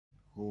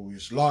Who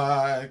is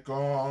like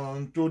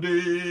unto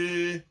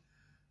thee,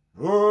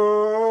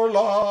 O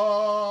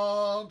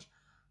Lord?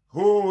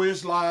 Who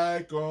is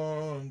like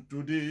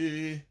unto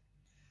thee,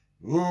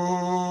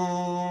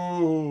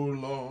 O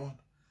Lord?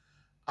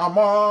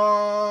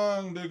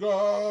 Among the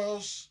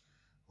gods,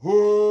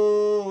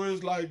 who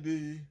is like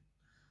thee,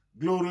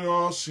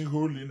 glorious in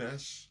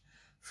holiness,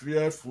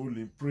 fearful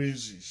in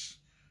praises,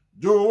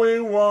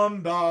 doing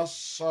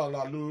wonders?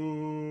 Hallelujah.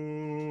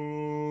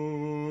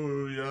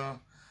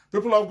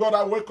 People of God,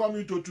 I welcome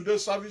you to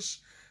today's service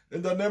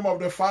in the name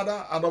of the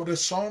Father and of the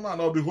Son and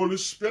of the Holy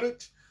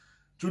Spirit.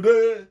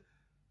 Today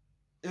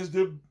is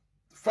the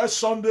first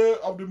Sunday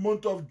of the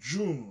month of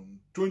June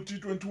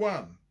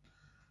 2021.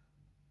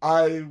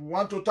 I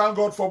want to thank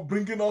God for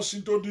bringing us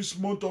into this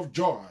month of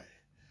joy.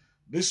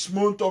 This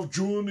month of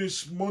June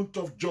is month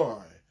of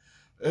joy.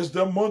 It's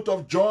the month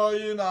of joy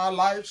in our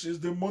lives. It's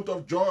the month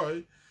of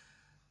joy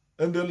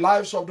in the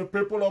lives of the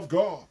people of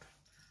God.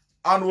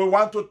 And we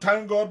want to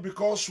thank God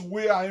because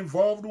we are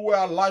involved, we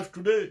are alive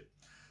today.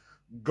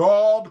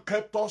 God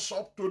kept us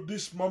up to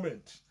this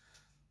moment.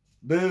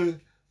 The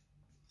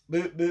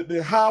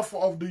half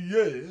of the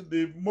year,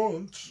 the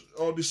month,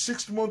 or the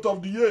 6th month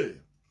of the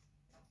year.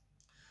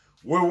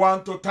 We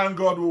want to thank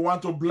God. We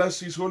want to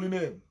bless His holy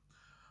name.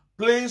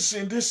 Please,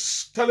 in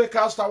this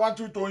telecast, I want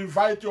you to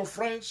invite your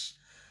friends,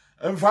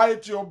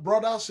 invite your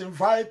brothers,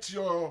 invite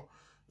your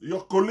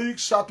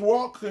colleagues at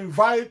work,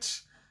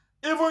 invite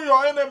even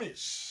your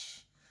enemies.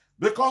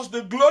 Because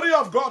the glory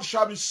of God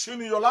shall be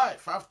seen in your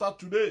life after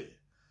today.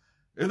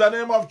 In the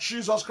name of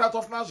Jesus Christ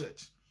of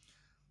Nazareth.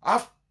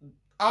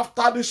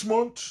 After this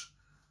month,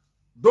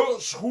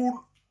 those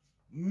who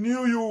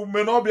knew you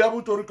may not be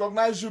able to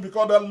recognize you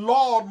because the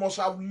Lord must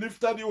have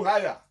lifted you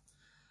higher.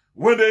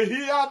 When they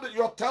hear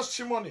your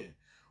testimony,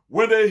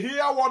 when they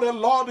hear what the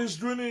Lord is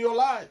doing in your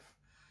life,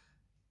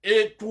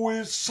 it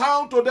will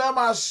sound to them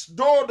as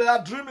though they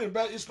are dreaming,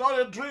 but it's not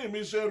a dream,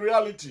 it's a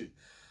reality.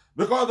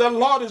 Because the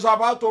Lord is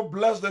about to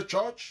bless the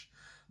church.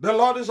 The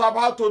Lord is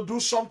about to do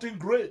something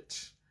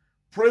great.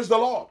 Praise the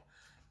Lord.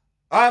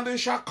 And it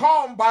shall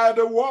come by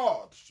the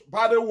word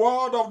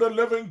of the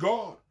living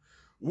God.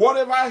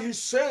 Whatever He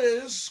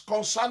says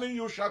concerning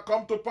you shall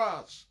come to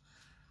pass.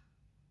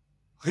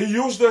 He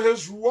used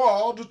His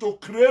word to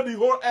create the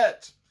whole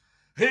earth.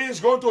 He is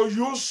going to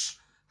use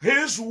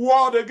His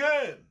word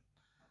again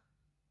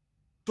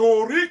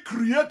to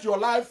recreate your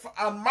life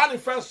and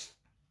manifest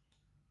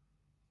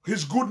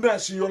His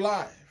goodness in your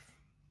life.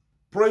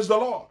 Praise the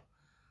Lord.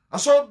 And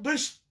so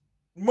this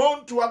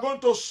month we are going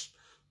to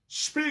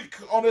speak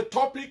on a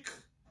topic,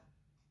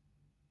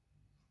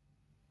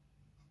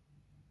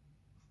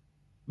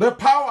 the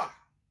power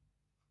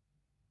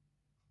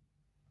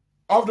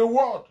of the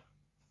word.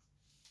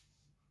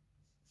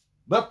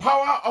 The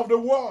power of the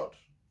word.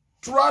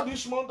 Throughout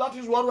this month, that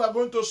is what we are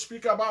going to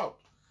speak about.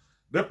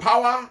 The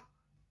power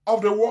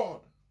of the word.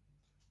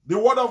 The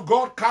word of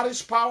God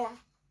carries power.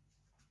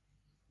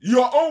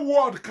 Your own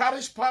word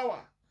carries power.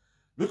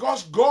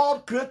 Because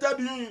God created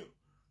you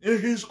in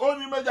His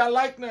own image and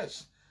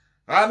likeness.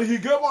 And He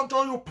gave unto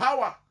you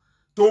power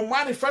to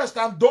manifest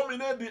and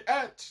dominate the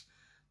earth.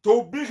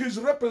 To be His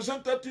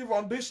representative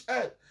on this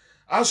earth.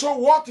 And so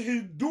what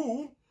He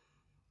do,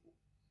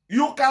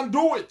 you can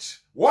do it.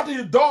 What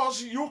He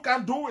does, you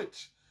can do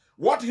it.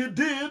 What He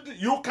did,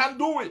 you can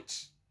do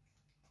it.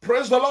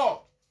 Praise the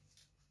Lord.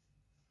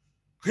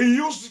 He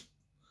used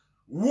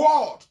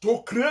word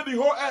to create the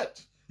whole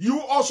earth. You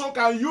also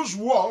can use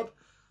word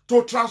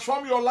to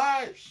transform your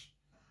lives.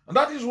 And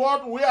that is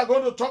what we are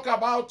going to talk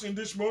about in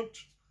this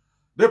month.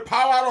 The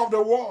power of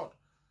the word.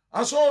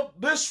 And so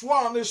this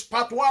one is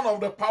part 1 of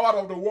the power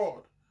of the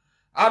word.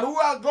 And we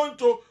are going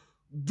to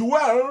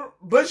dwell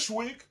this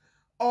week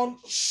on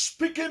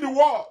speaking the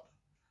word.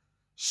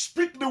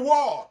 Speak the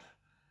word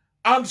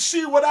and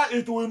see whether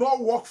it will not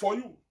work for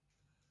you.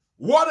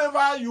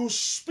 Whatever you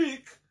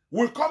speak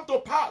will come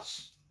to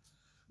pass.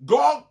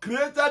 God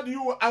created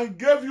you and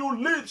gave you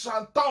lips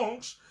and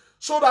tongues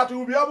so that you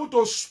will be able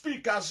to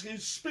speak as He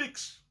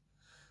speaks.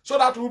 So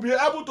that you will be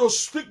able to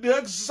speak the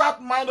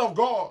exact mind of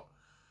God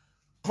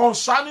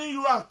concerning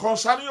you and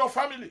concerning your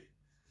family.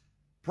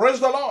 Praise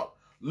the Lord.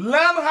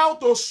 Learn how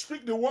to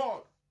speak the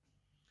word.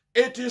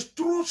 It is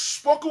through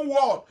spoken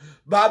word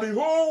that the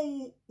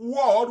whole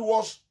world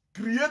was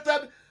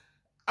created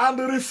and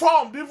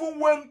reformed. Even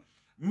when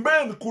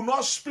men could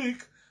not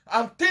speak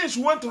and things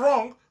went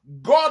wrong,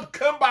 God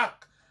came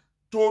back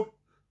to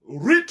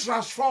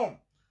retransform,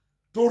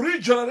 to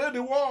regenerate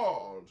the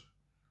world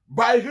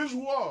by His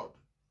word.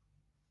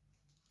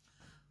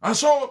 And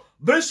so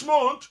this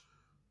month,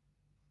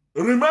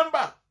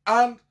 remember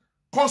and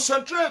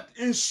concentrate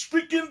in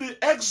speaking the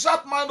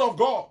exact mind of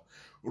God.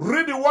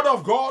 Read the word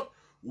of God.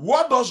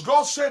 What does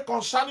God say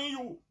concerning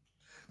you?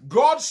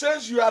 God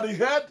says you are the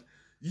head.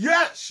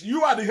 Yes,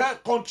 you are the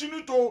head.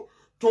 Continue to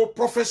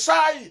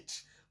prophesy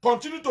it.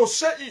 Continue to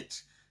say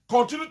it.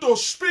 Continue to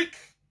speak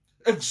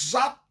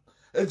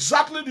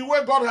exactly the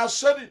way God has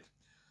said it.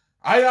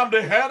 I am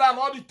the head and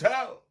not the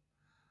tail.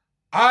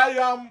 I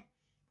am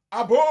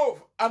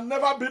above and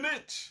never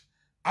beneath.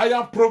 I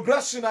am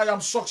progressing. I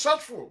am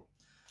successful.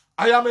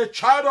 I am a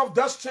child of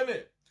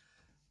destiny.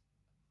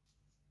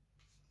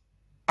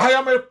 I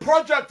am a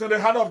project in the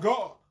hand of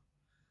God.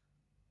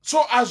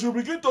 So as you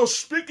begin to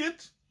speak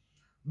it,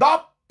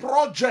 that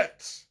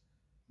project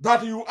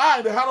that you are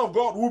in the hand of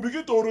God will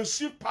begin to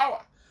receive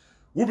power,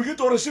 will begin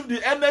to receive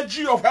the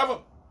energy of heaven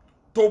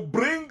to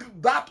bring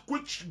that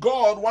which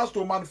God wants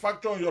to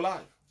manufacture in your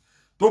life,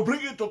 to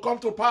bring it to come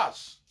to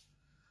pass.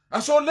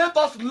 And so let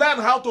us learn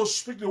how to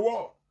speak the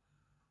word.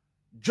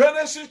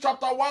 Genesis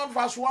chapter 1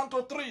 verse 1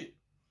 to 3.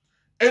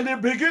 In the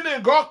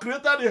beginning, God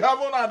created the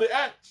heaven and the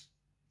earth.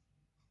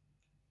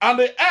 And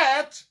the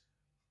earth,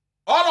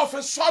 all of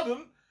a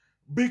sudden,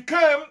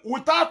 became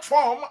without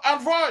form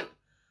and void.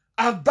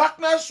 And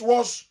darkness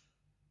was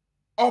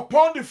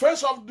upon the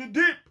face of the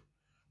deep.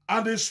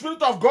 And the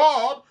Spirit of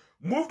God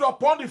moved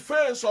upon the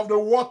face of the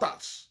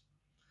waters.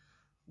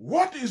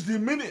 What is the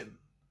meaning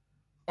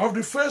of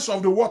the face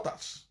of the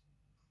waters?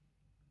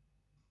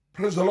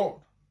 Praise the Lord.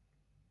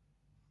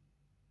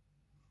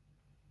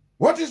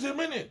 What is the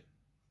meaning?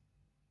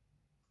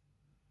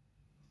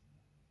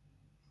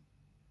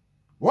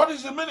 What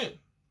is the meaning?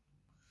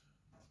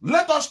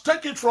 Let us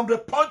take it from the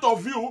point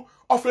of view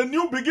of a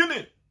new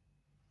beginning.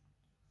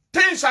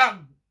 Things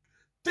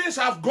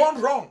have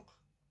gone wrong.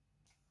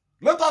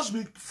 Let us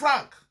be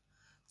frank.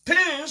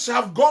 Things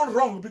have gone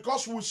wrong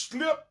because we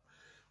sleep,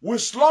 we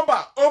slumber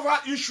over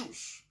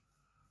issues.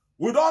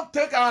 We don't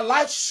take our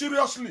lives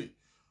seriously.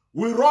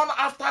 We run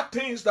after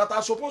things that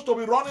are supposed to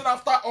be running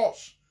after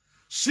us.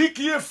 Seek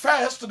ye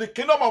first the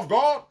kingdom of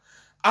God,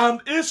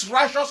 and its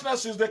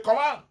righteousness is the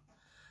command.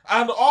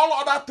 And all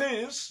other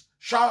things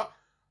shall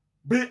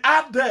be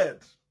added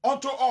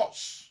unto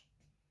us.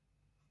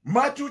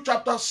 Matthew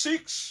chapter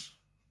 6.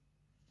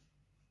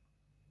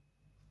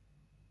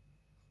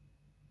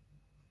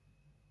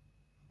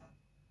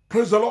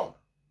 Praise the Lord.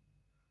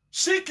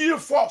 Seek ye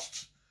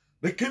first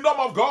the kingdom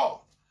of God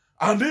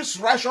and its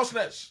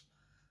righteousness,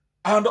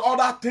 and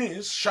other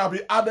things shall be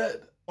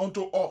added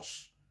unto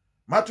us.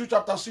 Matthew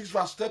chapter 6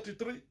 verse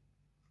 33.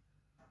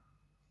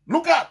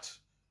 Look at,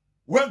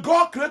 when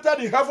God created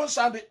the heavens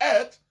and the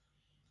earth,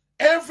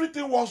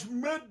 everything was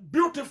made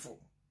beautiful.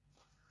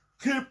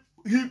 He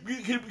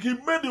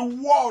made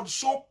the world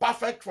so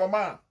perfect for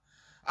man.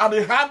 And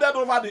he handed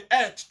over the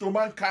earth to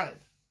mankind.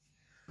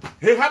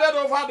 He handed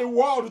over the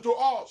world to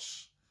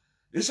us.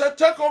 He said,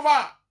 take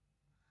over,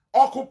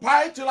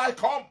 occupy till I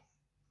come.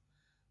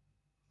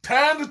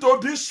 Tend to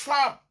this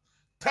farm.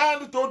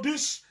 Tend to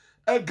this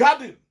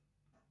garden.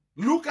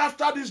 Look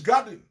after this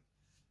garden.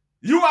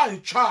 You are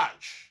in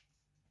charge.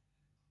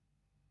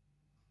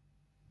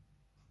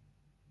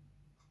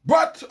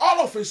 But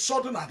all of a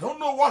sudden, I don't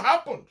know what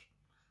happened.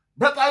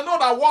 But I know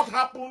that what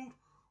happened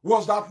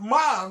was that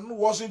man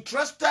was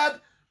interested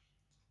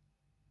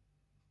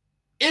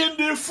in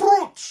the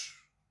fruit.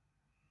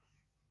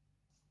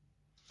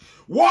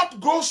 What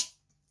goes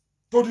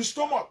to the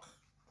stomach?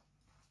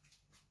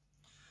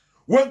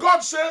 When God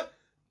said,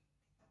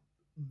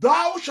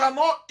 thou shalt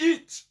not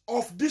eat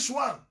of this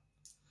one.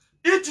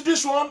 Eat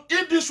this one,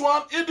 eat this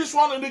one, eat this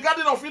one in the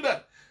Garden of Eden.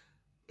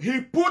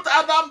 He put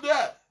Adam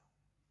there.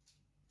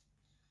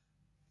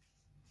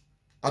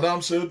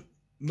 Adam said,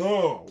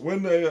 no,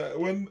 when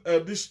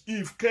this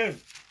Eve came,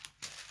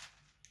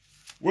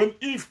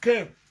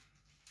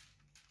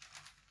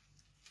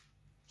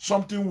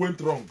 something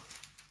went wrong.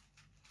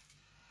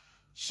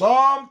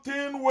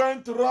 Something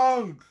went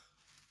wrong.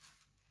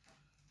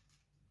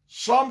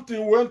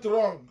 Something went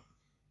wrong.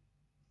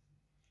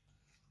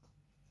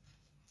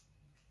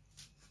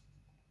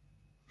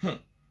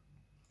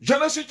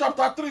 Genesis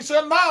chapter 3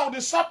 said, now the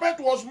serpent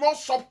was more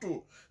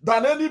subtle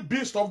than any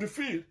beast of the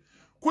field,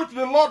 which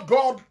the Lord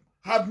God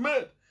had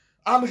made.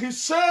 And he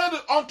said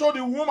unto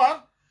the woman,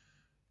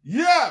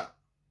 yeah,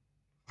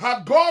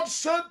 had God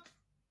said,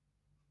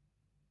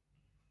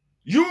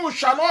 you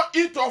shall not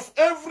eat of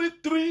every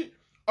tree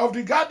of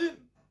the garden?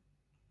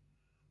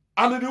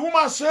 And the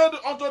woman said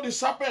unto the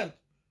serpent,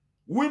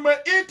 we may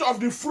eat of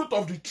the fruit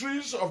of the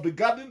trees of the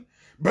garden,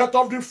 but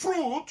of the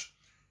fruit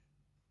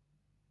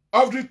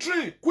of the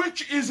tree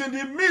which is in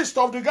the midst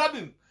of the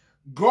garden,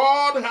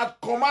 God had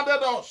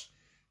commanded us,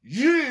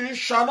 ye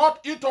shall not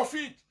eat of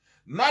it,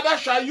 neither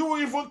shall you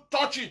even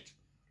touch it,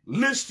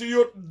 lest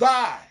you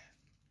die.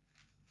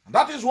 And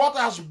that is what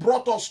has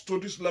brought us to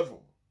this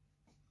level.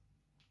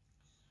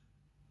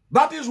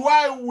 That is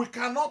why we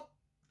cannot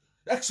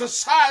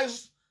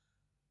exercise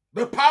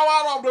the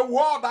power of the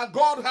word that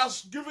God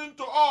has given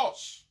to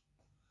us.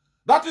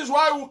 That is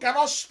why we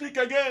cannot speak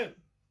again.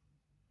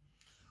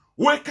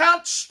 We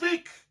can't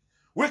speak.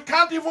 We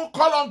can't even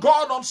call on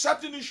God on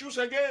certain issues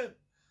again,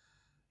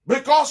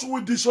 because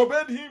we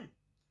disobeyed him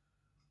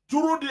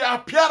through the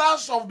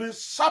appearance of the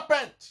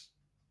serpent,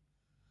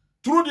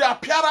 through the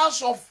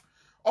appearance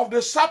of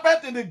the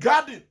serpent in the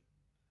garden.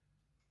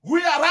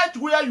 We are right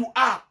where you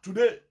are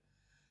today.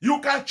 You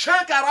can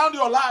check around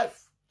your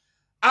life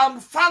and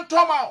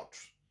phantom out,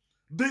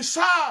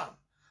 discern,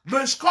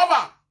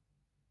 discover,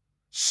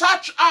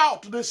 search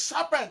out the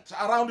serpent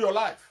around your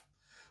life.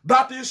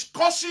 that is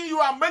causing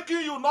you and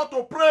making you not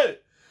to pray,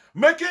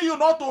 making you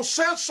not to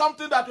say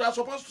something that you are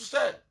supposed to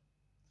say.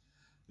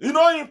 You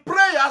know, in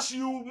prayers,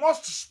 you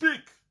must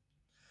speak.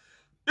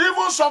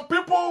 Even some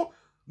people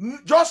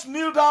just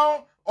kneel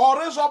down or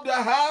raise up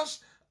their hands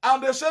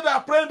and they say they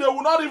are praying, they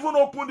will not even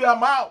open their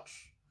mouth.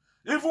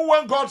 Even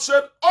when God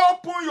said,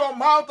 open your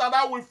mouth and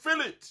I will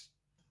fill it.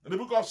 In the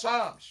book of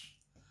Psalms.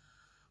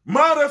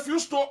 Man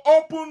refused to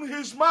open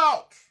his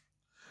mouth.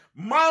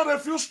 Man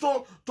refused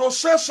to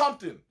say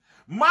something.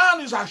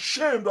 Man is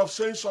ashamed of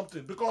saying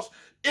something because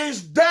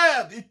he's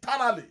dead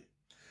eternally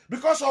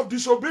because of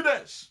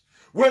disobedience.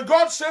 When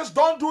God says,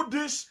 don't do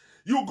this,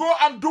 you go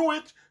and do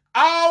it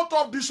out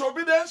of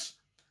disobedience.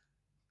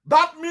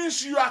 That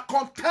means you are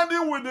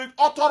contending with the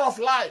author of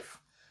life.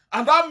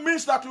 And that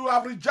means that you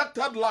have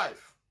rejected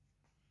life.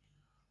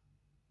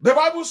 The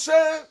Bible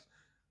says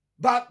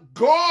that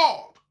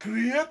God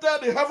created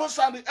the heavens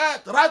and the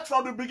earth right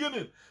from the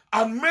beginning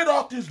and made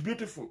all things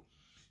beautiful.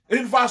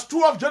 In verse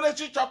 2 of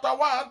Genesis chapter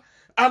 1,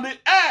 and the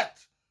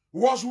earth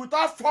was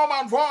without form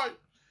and void,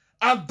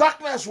 and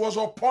darkness was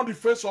upon the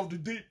face of the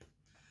deep.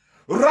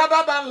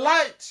 Rather than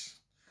light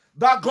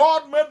that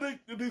God made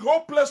the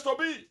whole place to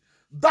be,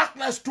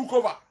 darkness took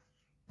over.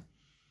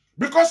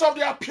 Because of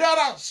the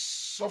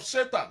appearance of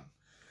Satan,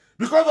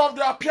 because of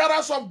the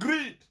appearance of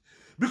greed,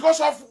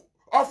 because of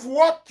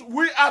what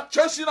we are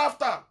chasing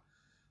after.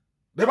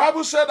 The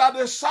Bible said that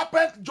the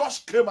serpent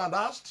just came and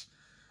asked.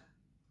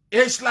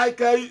 It's like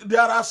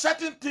there are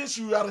certain things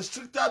you are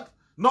restricted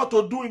not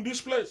to do in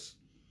this place.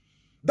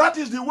 That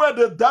is the way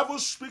the devil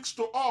speaks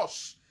to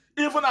us,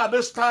 even at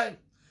this time.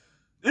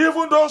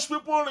 Even those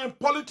people in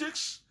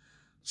politics,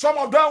 some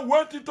of them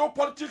went into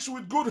politics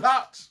with good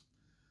heart.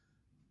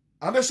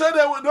 And they said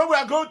they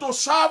were going to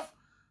serve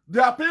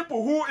their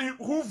people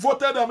who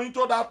voted them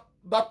into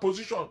that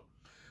position.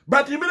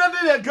 But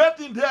immediately they get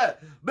in there,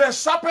 the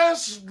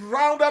serpents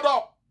rounded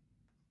up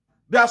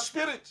their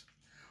spirit,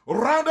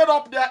 rounded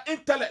up their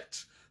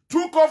intellect,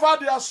 took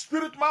over their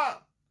spirit man.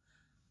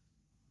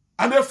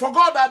 And they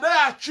forgot that they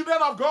are children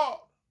of God.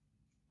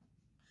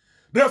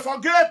 They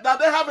forget that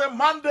they have a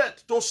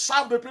mandate to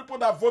serve the people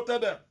that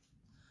voted them.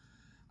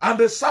 And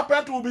the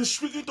serpent will be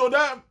speaking to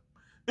them.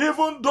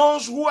 Even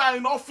those who are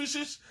in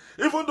offices,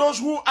 even those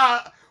who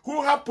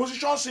have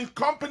positions in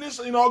companies,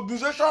 in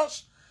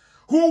organizations,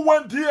 who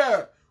went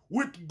there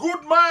with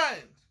good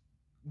mind,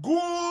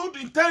 good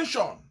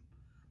intention.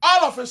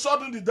 All of a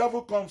sudden the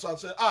devil comes and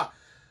says,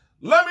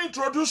 let me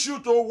introduce you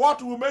to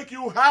what will make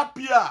you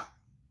happier.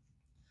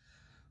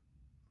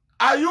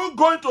 Are you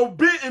going to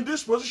be in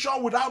this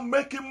position without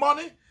making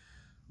money?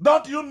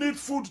 Don't you need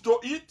food to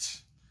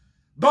eat?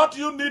 Don't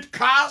you need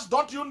cars?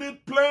 Don't you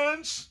need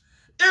planes?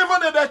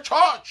 Even in the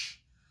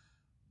church,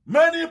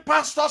 many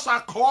pastors are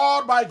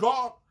called by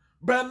God,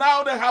 but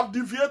now they have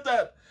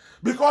deviated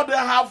because they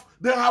have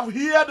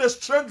heard a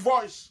strange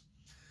voice.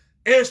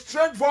 A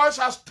strange voice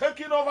has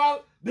taken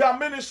over their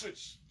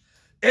ministries.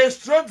 A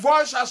strange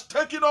voice has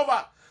taken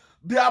over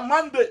their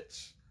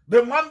mandate.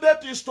 The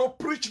mandate is to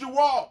preach the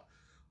word,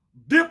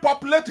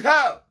 depopulate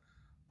hell,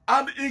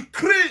 and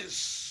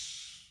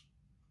increase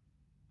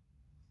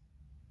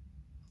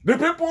the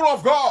people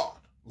of God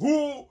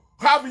who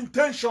have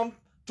intention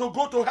to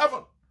go to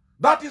heaven.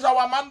 That is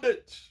our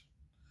mandate.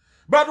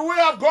 But we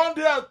have gone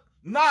there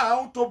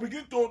now to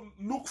begin to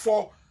look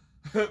for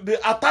the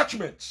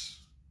attachments.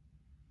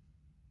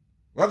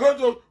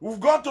 We've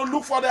gone to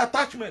look for the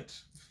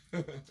attachment.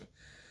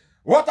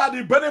 What are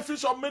the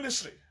benefits of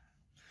ministry?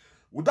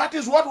 That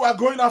is what we are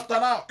going after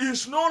now.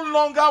 It's no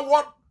longer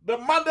what the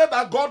mandate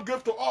that God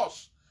gave to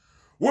us.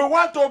 We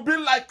want to be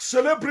like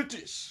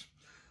celebrities.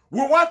 We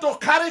want to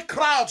carry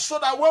crowds so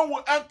that when we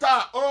enter,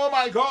 oh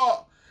my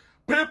God,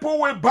 people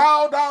will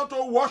bow down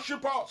to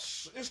worship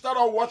us instead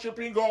of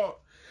worshiping God.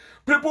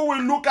 People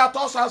will look at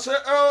us and say,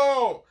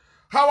 oh,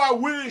 how I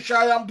wish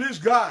I am this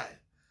guy.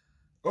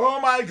 Oh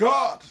my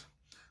God.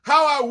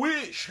 How I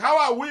wish, how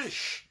I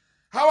wish,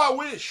 how I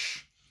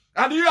wish.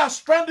 And you are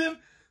spending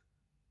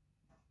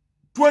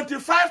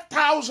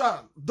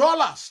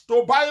 $25,000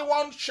 to buy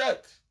one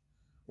shirt.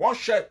 One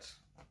shirt.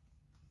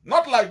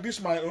 Not like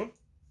this, my own.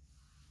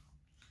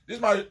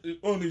 This my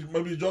own is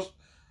maybe just,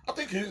 I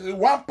think it's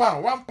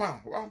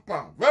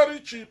 £1. Very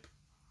cheap.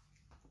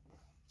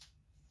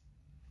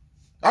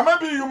 And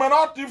maybe you may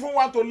not even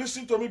want to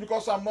listen to me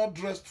because I'm not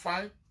dressed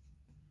fine.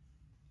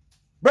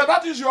 But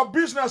that is your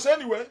business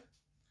anyway.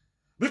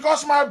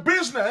 Because my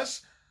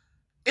business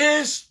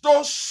is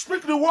to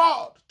speak the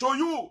word to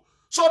you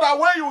so that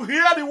when you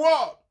hear the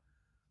word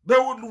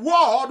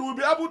will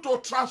be able to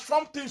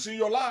transform things in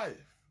your life.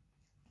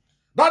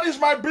 That is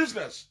my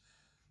business.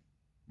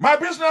 My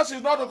business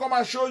is not to come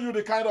and show you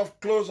the kind of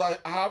clothes I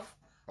have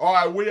or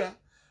I wear.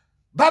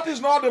 That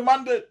is not the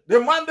mandate. The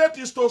mandate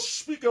is to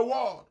speak a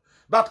word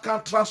that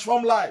can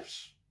transform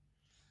lives.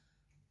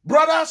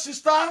 Brother,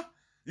 sister,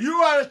 you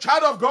are a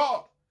child of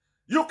God.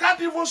 You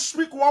can't even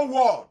speak one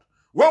word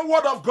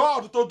of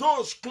God to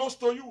those close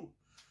to you,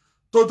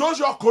 to those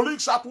your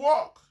colleagues at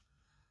work.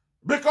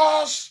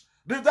 Because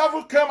the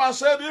devil came and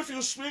said, if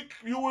you speak,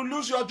 you will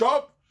lose your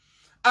job.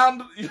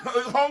 and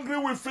hungry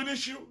will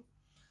finish you.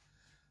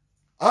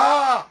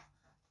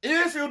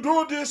 If you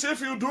do this,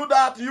 if you do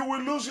that, you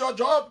will lose your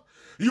job.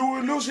 You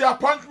will lose your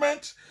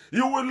appointment.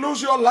 You will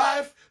lose your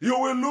life. You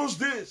will lose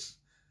this.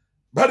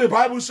 But the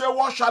Bible says,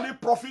 what shall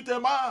it profit a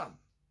man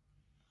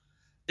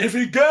if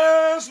he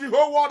gains the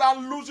whole world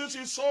and loses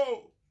his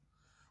soul?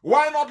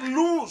 Why not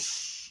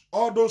lose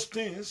all those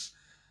things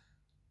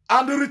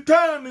and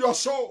retain your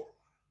soul,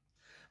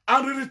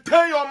 and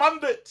retain your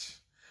mandate,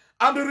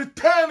 and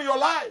retain your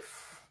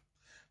life,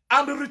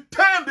 and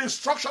retain the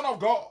instruction of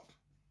God?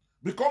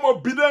 Become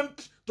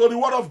obedient to the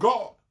word of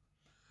God.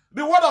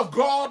 The word of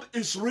God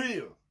is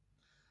real.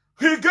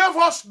 He gave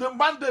us the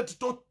mandate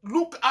to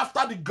look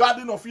after the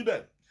Garden of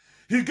Eden.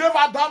 He gave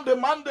Adam the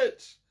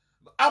mandate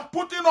and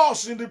putting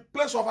us in the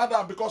place of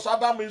Adam, because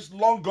Adam is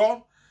long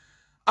gone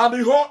and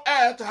the whole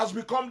earth has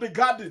become the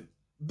garden,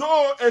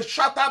 though a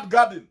shattered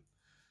garden,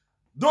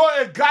 though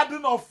a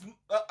garden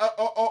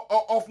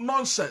of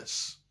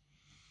nonsense,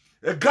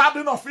 a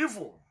garden of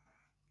evil.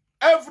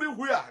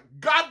 Everywhere,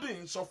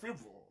 gardens of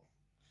evil.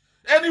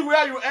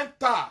 Anywhere you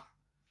enter,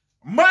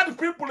 mad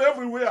people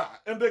everywhere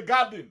in the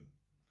garden.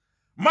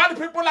 Mad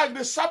people like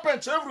the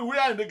serpents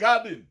everywhere in the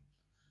garden.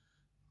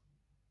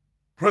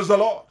 Praise the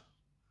Lord.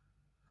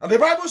 And the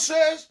Bible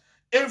says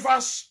in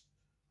verse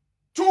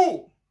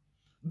 2,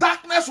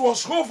 darkness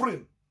was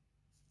hovering.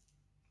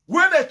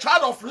 When a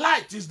child of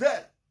light is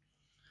there,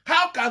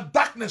 how can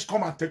darkness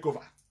come and take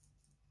over?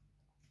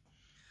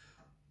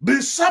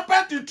 The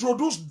serpent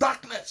introduced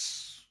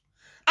darkness,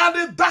 and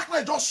the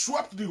darkness just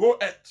swept the whole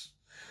earth.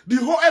 The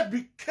whole earth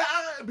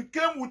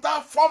became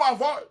without form and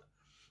void,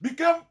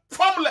 became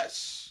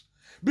formless,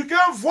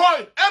 became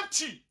void,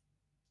 empty.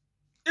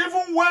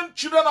 Even when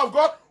children of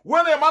God,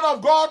 when a man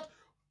of God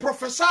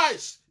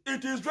prophesies,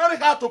 it is very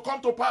hard to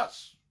come to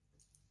pass.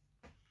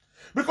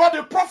 Because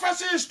the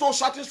prophecy is to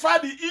satisfy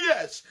the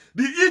ears,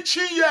 the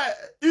itching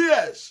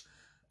ears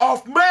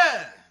of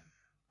men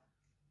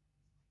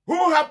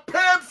who have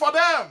paid for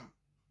them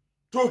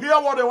to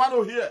hear what they want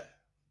to hear,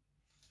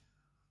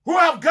 who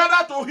have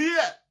gathered to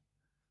hear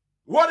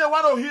what they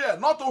want to hear,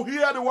 not to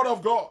hear the word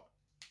of God.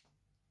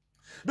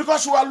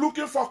 Because we are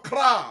looking for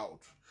crowd.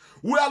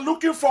 We are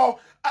looking for,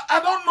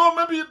 I don't know,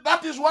 maybe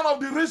that is one of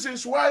the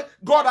reasons why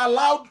God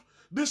allowed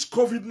this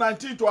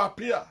COVID-19 to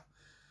appear.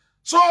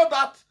 So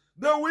that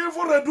they will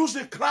even reduce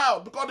the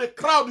crowd, because the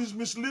crowd is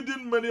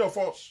misleading many of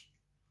us.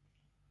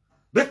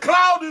 The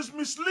crowd is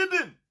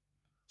misleading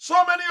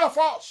so many of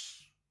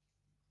us.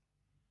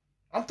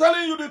 I'm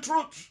telling you the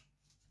truth.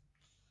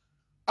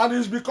 And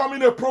it's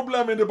becoming a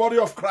problem in the body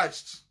of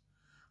Christ.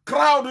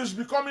 Crowd is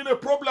becoming a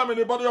problem in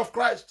the body of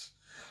Christ.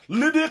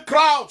 Leading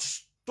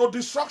crowds to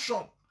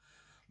destruction.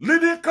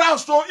 Leading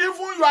crowds to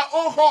even your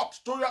own heart,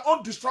 to your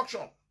own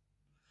destruction.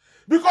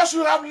 Because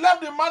you have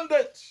left the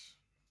mandate.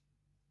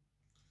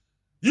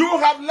 You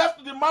have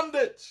left the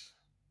mandate.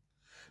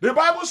 The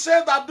Bible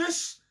says that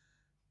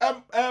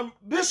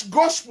this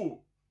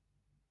gospel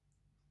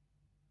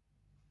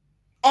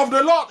of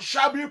the Lord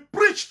shall be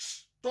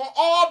preached to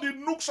all the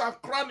nooks and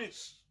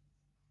crannies.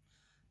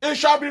 It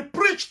shall be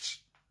preached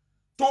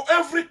to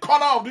every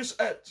corner of this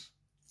earth.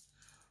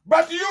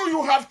 But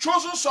you have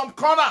chosen some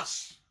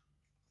corners.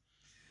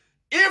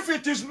 If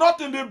it is not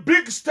in the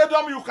big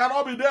stadium, you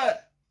cannot be there.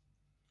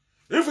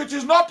 If it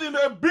is not in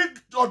a big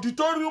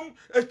auditorium,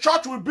 a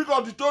church with big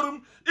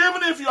auditorium,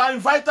 even if you are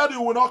invited,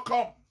 you will not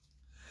come.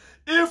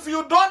 If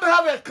you don't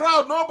have a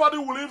crowd, nobody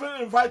will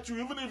even invite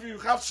you, even if you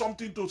have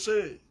something to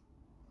say.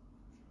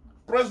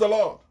 Praise the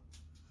Lord.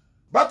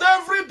 But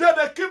every day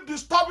they keep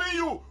disturbing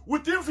you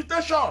with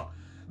invitation.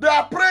 They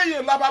are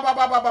praying,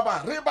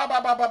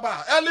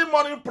 early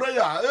morning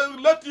prayer,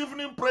 late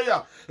evening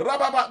prayer. They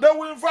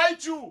will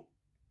invite you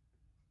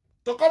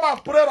to come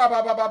and pray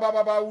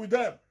with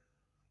them.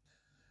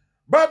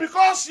 But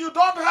because you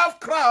don't have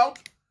crowd,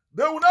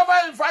 they will never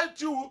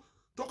invite you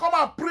to come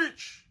and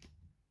preach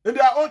in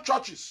their own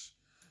churches.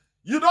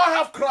 You don't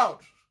have crowd.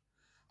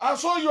 And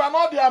so you are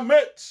not their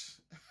mate.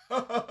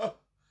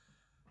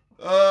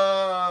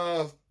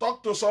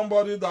 Talk to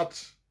somebody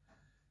that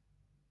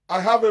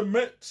I have a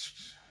mate.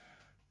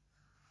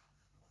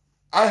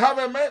 I have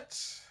a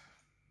mate.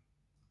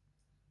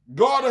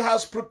 God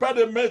has prepared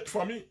a mate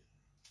for me.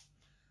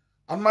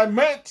 And my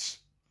mate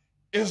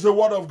is the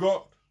word of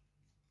God.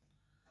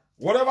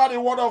 Whatever the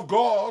word of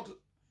God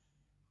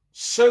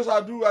says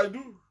I do, I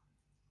do.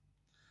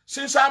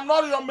 Since I'm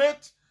not your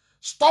mate,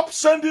 stop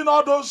sending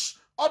all those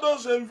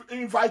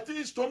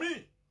invitees to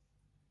me.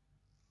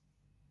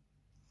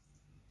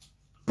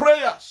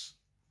 Prayers.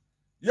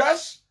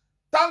 Yes,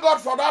 thank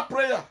God for that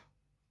prayer.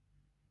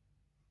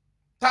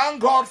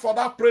 Thank God for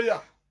that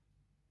prayer.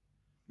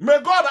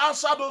 May God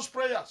answer those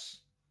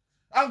prayers.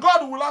 And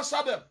God will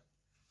answer them.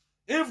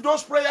 If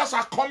those prayers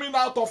are coming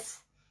out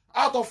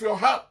of your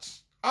heart,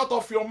 out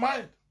of your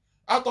mind,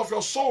 out of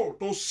your soul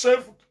to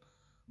save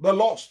the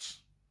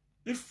lost.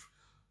 If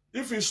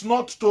it's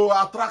not to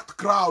attract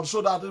crowd,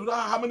 so that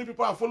how many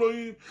people are following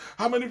him,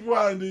 how many people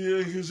are in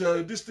his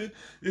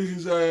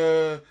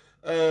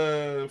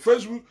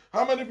Facebook,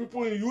 how many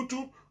people in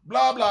YouTube,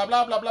 blah, blah,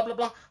 blah, blah, blah, blah,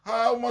 blah.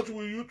 How much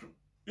will you do?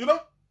 You know?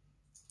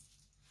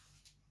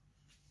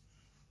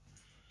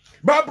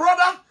 But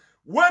brother,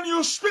 when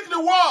you speak the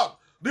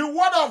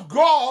word of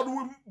God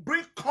will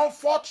bring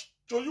comfort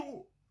to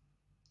you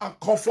and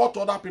comfort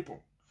other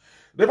people.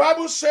 The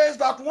Bible says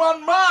that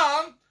one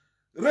man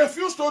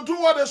refused to do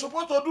what they're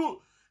supposed to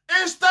do.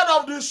 Instead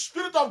of the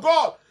Spirit of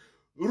God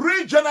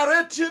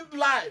regenerating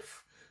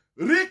life,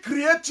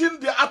 recreating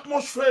the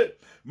atmosphere,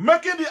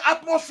 making the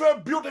atmosphere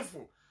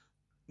beautiful.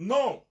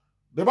 No.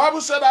 The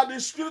Bible said that the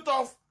Spirit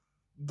of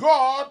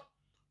God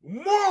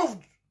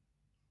moved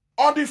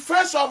on the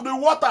face of the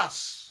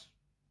waters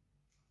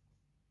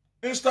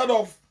instead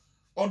of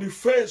on the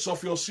face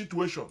of your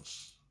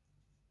situations.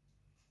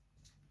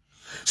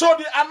 So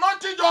the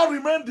anointing just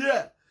remained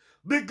there.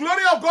 The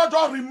glory of God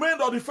just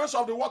remained on the face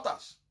of the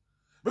waters.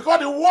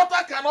 Because the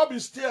water cannot be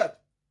stirred.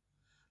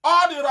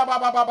 All the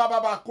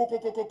rabababababa,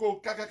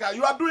 kaka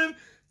you are doing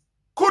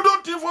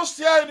couldn't even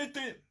stir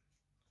anything.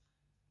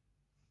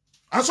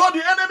 And so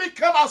the enemy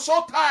came and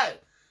so tired,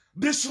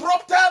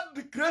 disrupted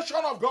the creation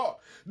of God,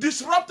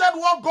 disrupted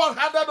what God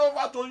handed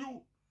over to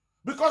you,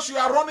 because you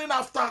are running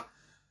after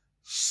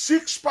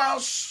 6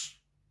 pounds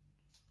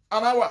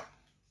an hour,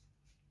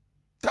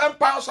 10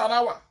 pounds an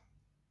hour.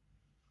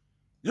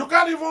 You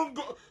can't even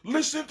go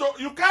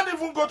you can't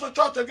even go to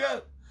church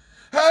again.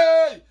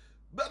 Hey,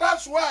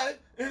 that's why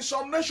in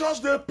some nations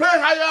they pay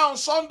higher on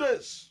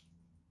Sundays.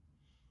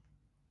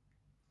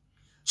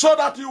 So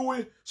that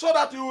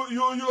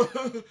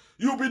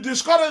you'll be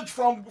discouraged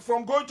from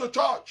going to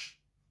church.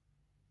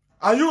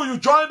 And you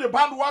join the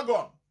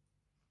bandwagon.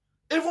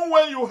 Even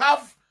when you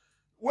have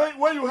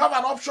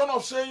an option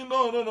of saying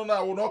no,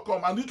 I will not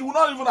come, and it will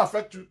not even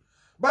affect you.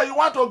 But you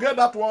want to get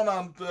that one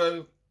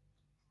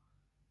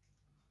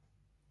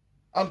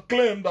and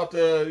claim that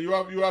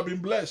you have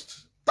been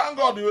blessed. Thank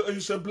God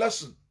it's a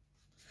blessing.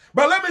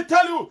 But let me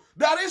tell you,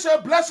 there is a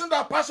blessing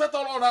that passeth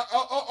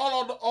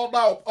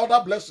all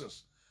other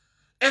blessings.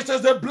 It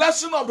is the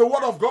blessing of the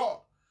word of God.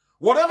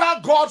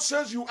 Whatever God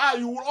says you are,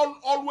 you will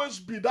always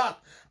be that.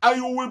 And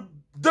you will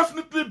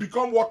definitely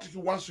become what he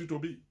wants you to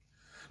be.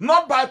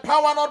 Not by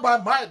power, not by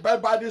might,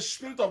 but by the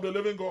Spirit of the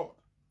living God.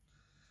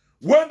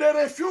 When they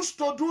refused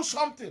to do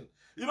something,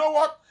 you know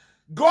what?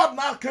 God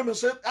now came and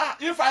said,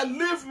 if I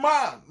leave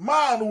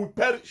man will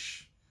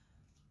perish.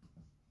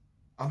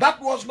 And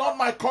that was not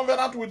my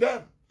covenant with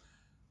them.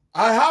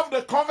 I have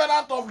the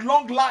covenant of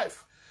long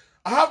life.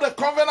 I have the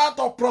covenant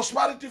of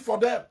prosperity for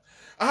them.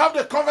 I have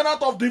the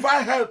covenant of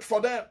divine health for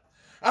them.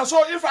 And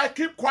so if I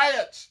keep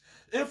quiet,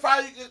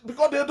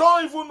 because they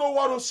don't even know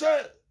what to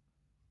say,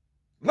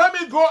 let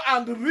me go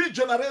and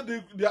regenerate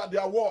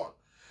their world.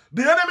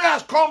 The enemy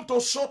has come to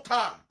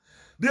Sota.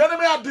 The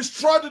enemy has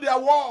destroyed their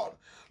world.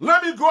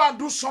 Let me go and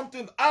do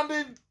something. And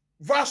in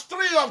verse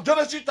 3 of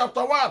Genesis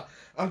chapter 1,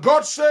 and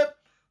God said,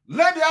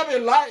 let there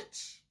be light.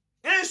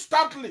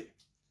 Instantly.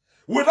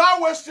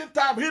 Without wasting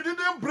time. He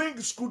didn't bring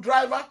a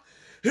screwdriver.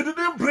 He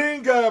didn't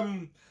bring,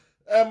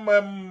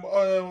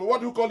 what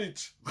do you call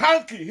it?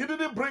 Hanky. He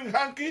didn't bring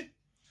hanky.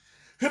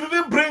 He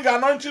didn't bring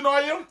anointing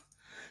oil.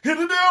 He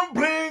didn't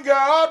bring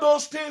all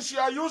those things you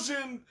are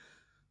using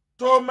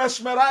to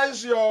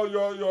mesmerize your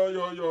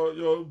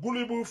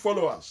gullible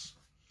followers.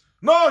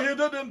 No, he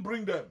didn't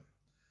bring them.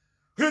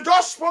 He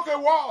just spoke a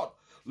word.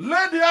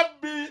 Let there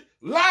be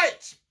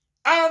light.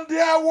 And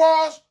there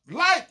was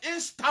light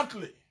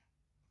instantly.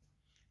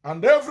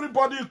 And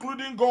everybody,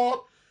 including God,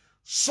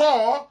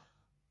 saw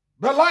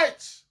the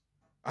light.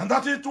 And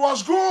that it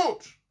was good.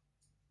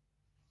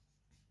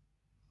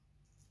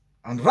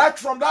 And right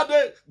from that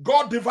day,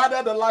 God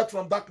divided the light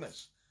from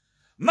darkness.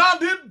 Now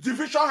this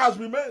division has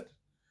been made.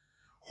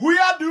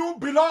 Where do you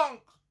belong?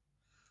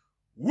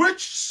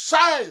 Which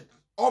side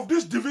of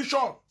this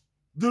division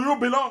do you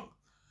belong?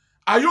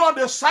 Are you on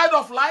the side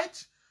of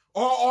light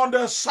or on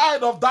the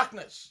side of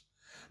darkness?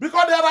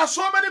 Because there are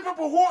so many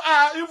people who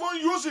are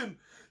even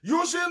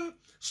using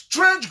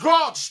strange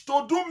gods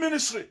to do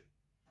ministry.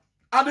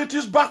 And it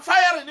is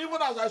backfiring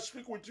even as I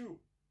speak with you.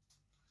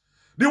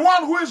 The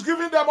one who is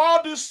giving them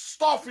all this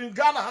stuff in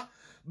Ghana,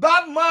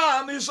 that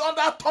man is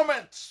under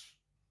torment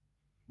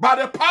by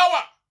the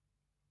power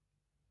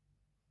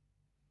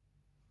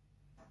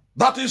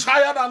that is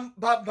higher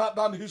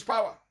than his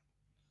power.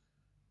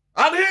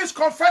 And he is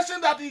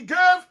confessing that he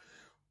gave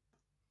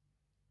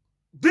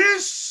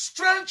this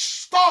strange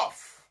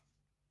stuff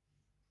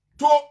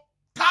to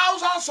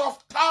thousands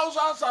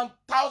and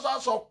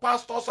thousands of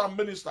pastors and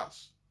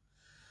ministers.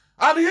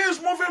 And he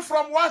is moving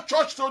from one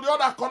church to the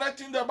other,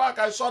 connecting the back.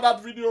 I saw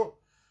that video.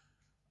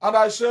 And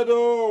I said,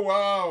 oh,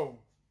 wow.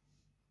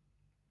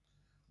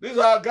 These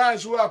are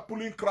guys who are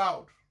pulling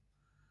crowd.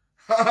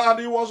 And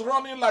he was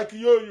running like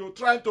yo-yo,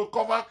 trying to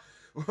cover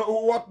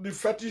what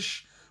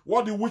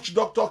the witch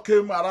doctor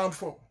came around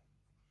for.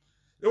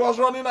 He was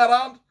running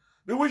around.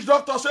 The witch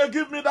doctor said,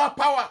 give me that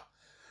power.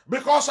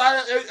 Because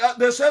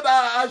they said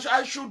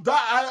I should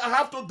die. I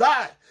have to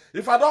die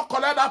if I don't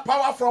collect that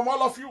power from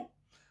all of you.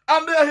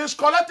 And he's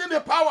collecting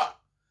the power.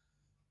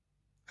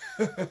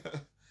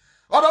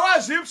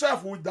 Otherwise, he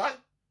himself would die.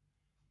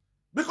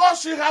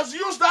 Because he has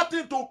used that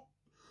thing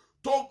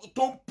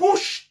to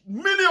push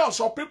millions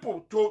of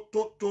people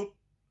to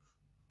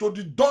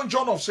the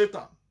dungeon of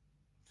Satan,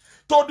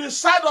 to the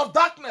side of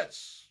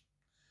darkness.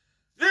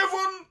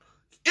 Even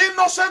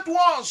innocent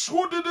ones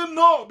who didn't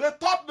know, they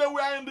thought they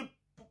were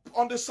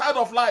on the side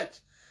of light.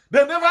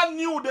 They never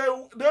knew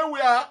they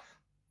were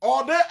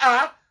or they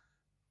are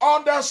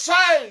on the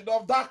side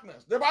of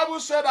darkness. The Bible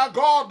said that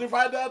God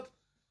divided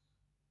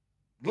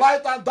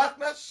light and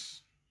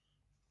darkness.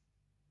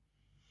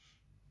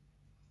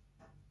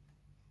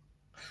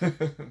 I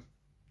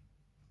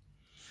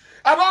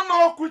don't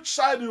know which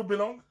side you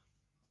belong,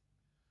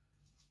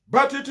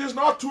 but it is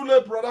not too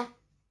late, brother.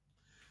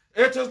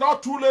 It is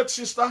not too late,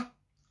 sister.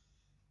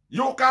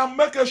 You can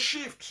make a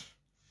shift.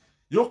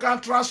 You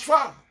can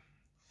transfer.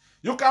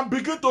 You can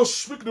begin to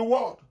speak the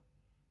word.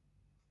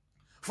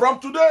 From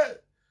today,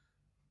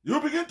 you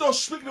begin to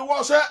speak the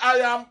word. Say, I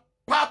am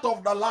part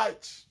of the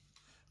light.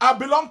 I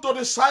belong to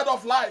the side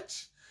of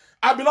light.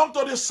 I belong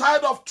to the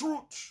side of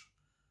truth.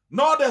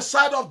 Not the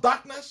side of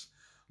darkness.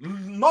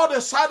 Not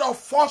the side of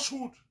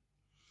falsehood.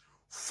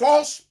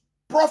 False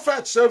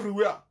prophets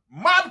everywhere.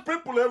 Mad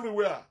people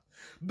everywhere.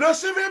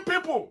 Deceiving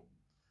people.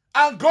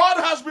 And God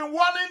has been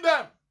warning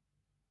them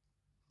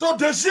to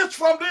desist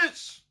from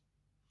this.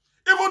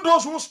 Even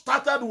those who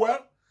started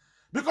well,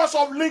 because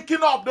of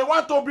linking up, they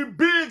want to be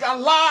big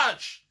and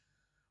large.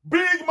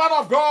 Big man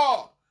of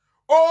God.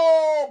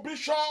 Oh,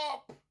 bishop.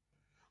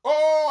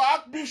 Oh,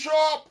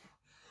 archbishop.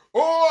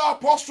 Oh,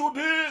 apostle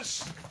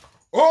this.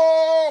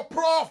 Oh,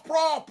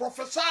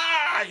 professor.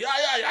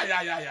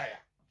 Yeah.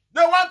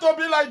 They want to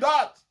be like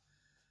that.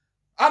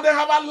 And they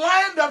have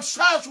aligned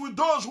themselves with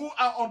those who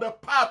are on the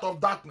path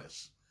of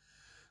darkness.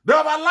 They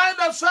have aligned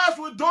themselves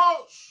with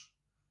those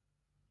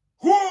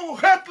who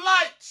hate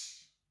light.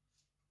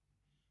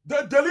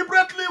 They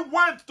deliberately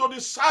went to the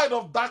side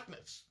of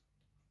darkness.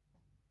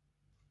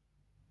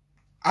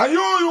 And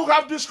you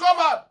have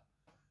discovered,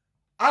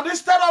 and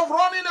instead of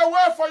running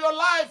away for your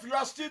life, you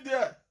are still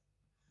there.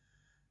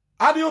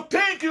 And you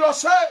think you're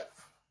safe.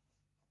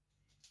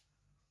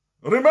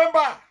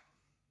 Remember,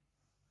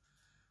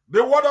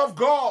 the word of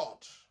God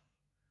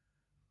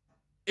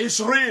is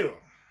real.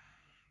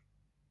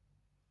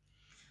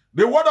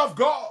 The word of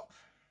God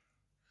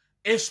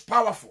is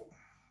powerful.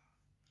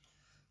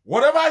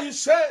 Whatever he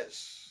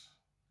says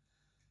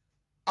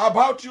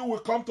about you will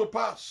come to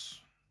pass.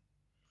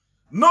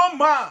 No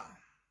man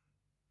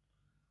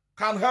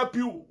can help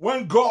you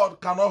when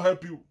God cannot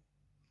help you.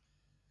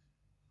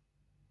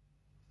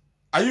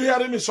 Are you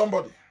hearing me,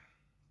 somebody?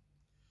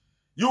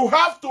 You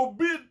have to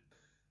be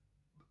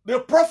the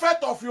prophet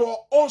of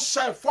your own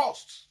self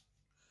first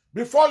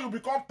before you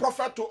become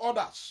prophet to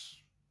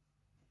others.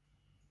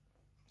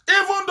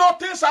 Even though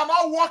things are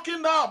not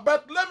working now,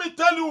 but let me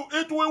tell you,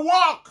 it will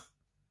work.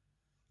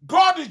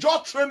 God is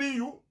just training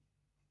you.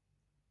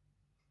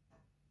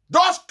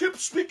 Just keep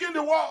speaking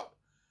the word.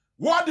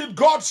 What did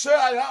God say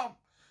I am?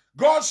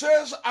 God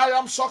says I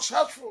am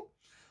successful.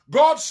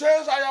 God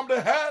says I am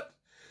the head.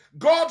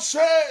 God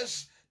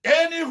says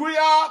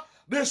anywhere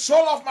the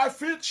sole of my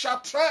feet shall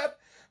tread,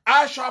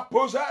 I shall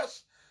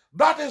possess.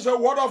 That is the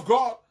word of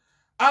God.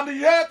 And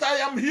yet I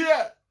am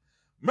here.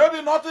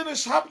 Maybe nothing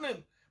is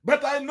happening,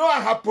 but I know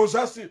I have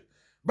possessed it.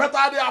 But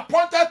at the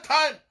appointed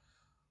time,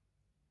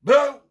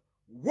 the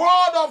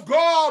word of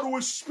God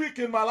will speak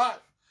in my life.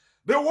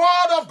 The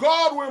word of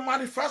God will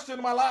manifest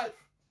in my life.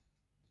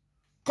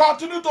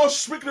 Continue to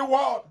speak the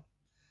word.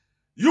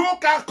 You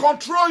can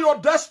control your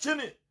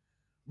destiny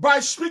by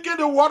speaking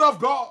the word of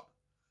God.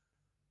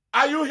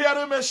 Are you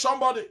hearing me,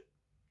 somebody?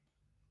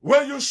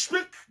 When you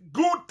speak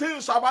good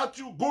things about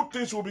you, good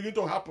things will begin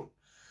to happen.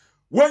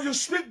 When you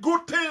speak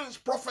good things,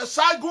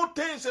 prophesy good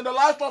things in the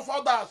life of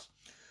others,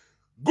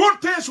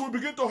 good things will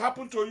begin to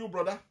happen to you,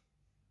 brother.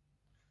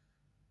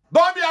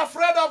 Don't be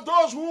afraid of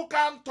those who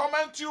can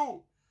torment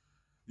you.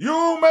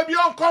 You may be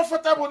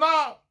uncomfortable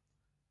now,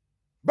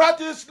 but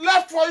it's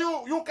left for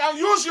you. You can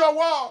use your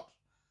word,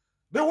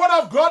 the word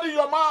of God in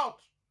your mouth,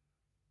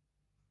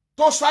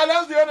 to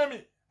silence the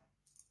enemy.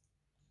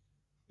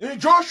 In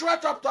Joshua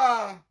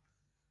chapter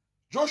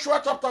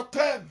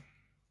 10,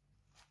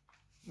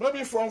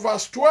 maybe from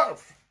verse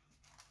 12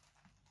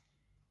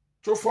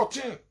 to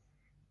 14.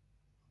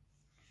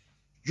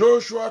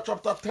 Joshua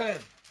chapter 10.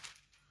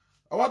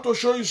 I want to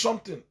show you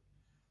something.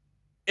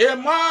 A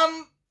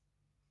man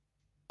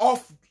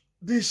of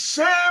the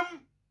same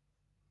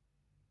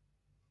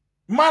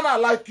manner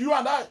like you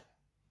and I.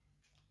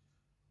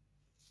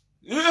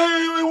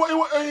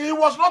 He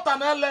was not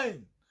an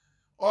alien,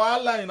 or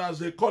alien as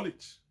they call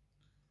it.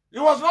 He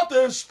was not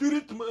a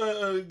spirit,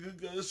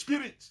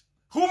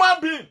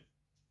 human being,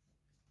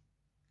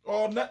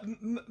 or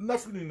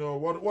Nephilim,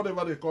 or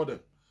whatever they call them.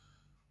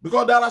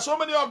 Because there are so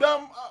many of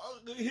them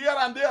here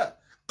and there,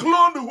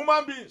 cloned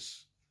human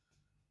beings.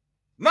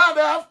 Now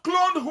they have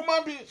cloned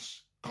human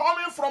beings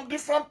coming from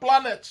different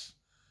planets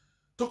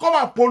to come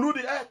and pollute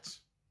the earth.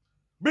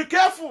 Be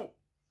careful.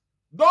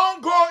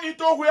 Don't go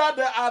into where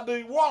they are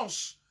the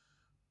ones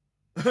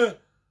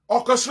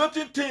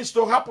orchestrating things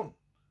to happen.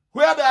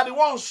 where they are the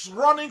ones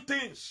running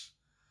things.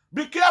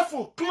 Be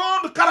careful.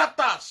 Cloned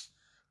characters,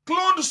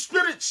 cloned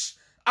spirits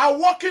are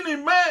working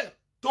in men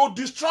to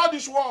destroy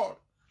this world.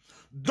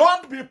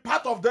 Don't be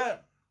part of them.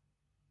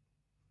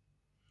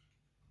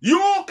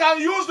 You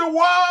can use the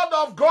word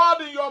of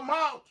God in your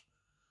mouth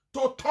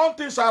to turn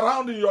things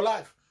around in your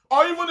life,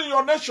 or even in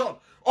your nation,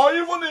 or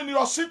even in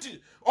your city,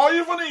 or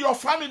even in your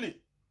family.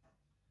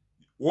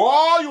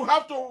 All you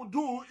have to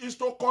do is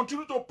to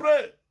continue to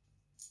pray.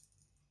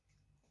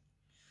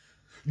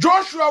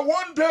 Joshua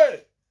one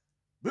day,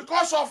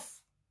 because of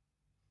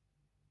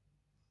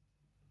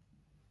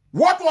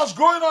what was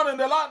going on in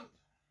the land,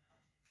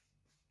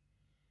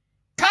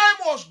 time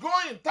was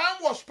going, time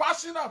was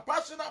passing and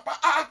passing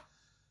and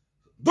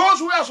those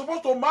who are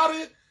supposed to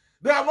marry,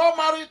 they are not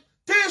married.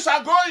 Things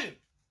are going.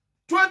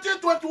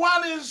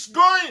 2021 is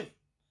going.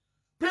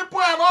 People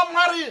are not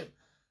marrying.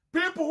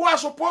 People who are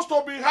supposed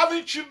to be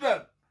having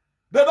children,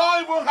 they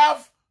don't even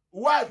have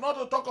wife, not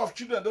to talk of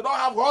children. They don't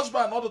have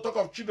husband, not to talk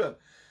of children.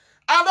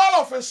 And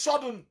all of a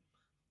sudden,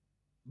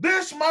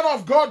 this man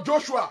of God,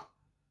 Joshua,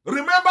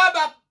 remember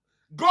that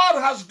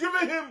God has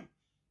given him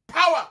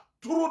power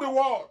to rule the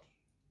world.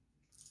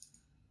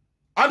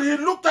 And he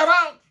looked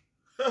around.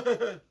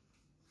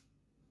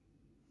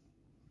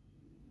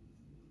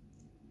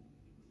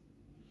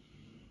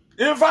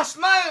 In verse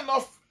 9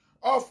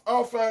 of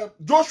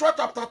Joshua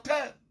chapter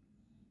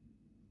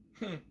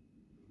 10.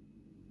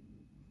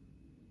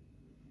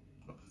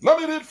 Let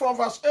me read from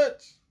verse 8.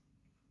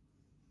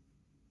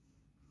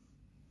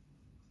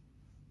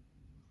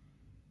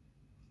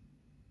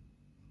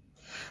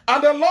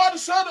 And the Lord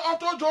said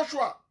unto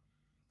Joshua,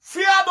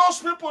 fear those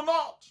people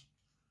not.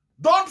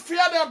 Don't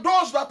fear them,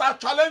 those that are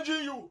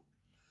challenging you.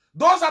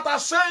 Those that are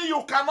saying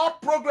you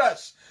cannot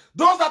progress.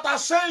 Those that are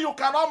saying you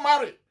cannot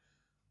marry.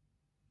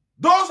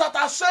 Those that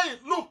are saying,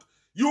 look,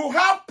 you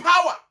have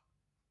power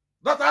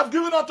that I've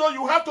given unto you,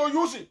 you have to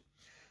use it.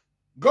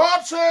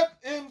 God said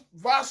in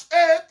verse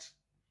 8,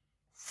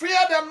 fear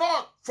them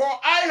not, for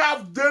I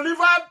have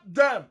delivered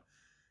them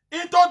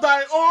into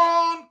thy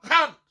own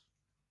hand.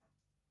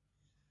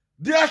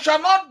 There shall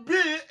not be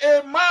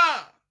a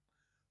man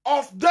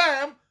of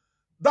them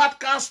that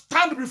can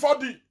stand before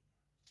thee.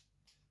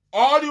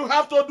 All you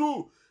have to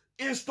do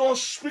is to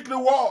speak the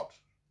word.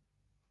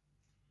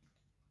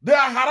 They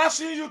are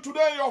harassing you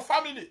today in your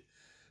family.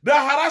 They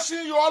are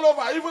harassing you all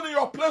over, even in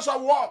your place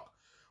of work.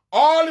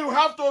 All you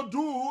have to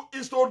do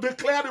is to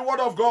declare the word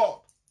of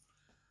God.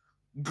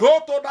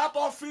 Go to that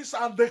office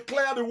and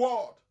declare the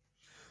word.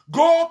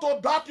 Go to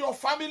that your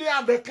family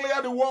and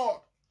declare the word.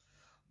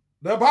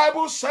 The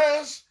Bible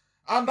says,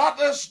 and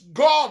that is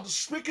God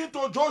speaking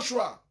to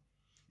Joshua.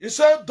 He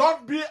said,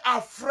 don't be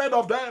afraid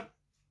of them.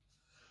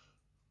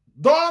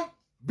 Don't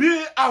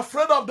be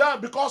afraid of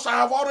them, because I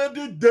have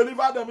already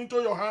delivered them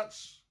into your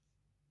hands.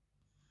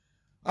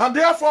 And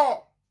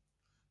therefore,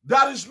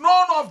 there is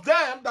none of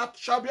them that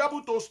shall be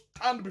able to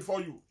stand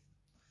before you.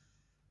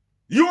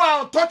 You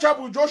are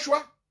untouchable,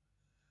 Joshua.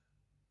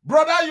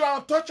 Brother, you are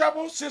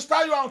untouchable.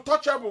 Sister, you are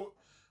untouchable.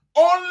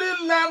 Only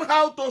learn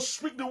how to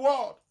speak the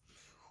word.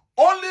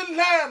 Only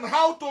learn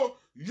how to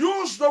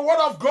use the word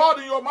of God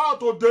in your mouth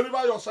to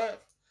deliver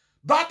yourself.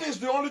 That is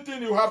the only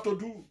thing you have to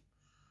do.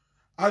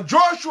 And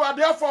Joshua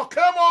therefore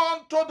came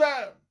on to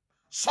them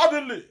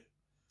suddenly.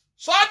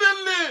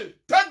 Suddenly,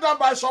 take them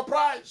by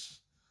surprise.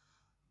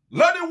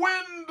 Let the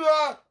wind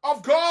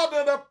of God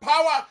and the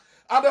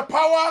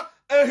power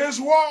in his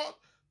word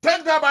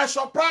take them by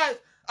surprise.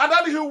 And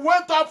then he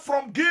went up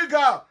from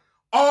Gilgal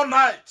all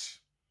night.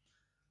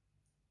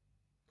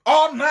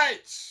 All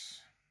night.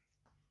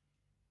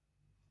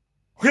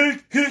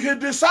 He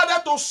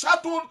decided to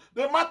settle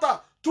the matter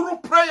through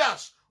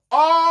prayers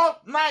all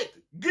night.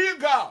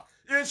 Gilgal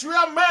is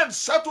where men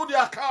settle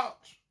their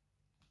accounts.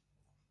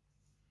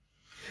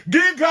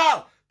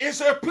 Gilgal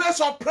is a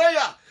place of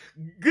prayer.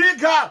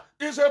 Gilgal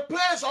is a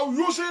place of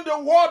using the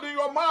word in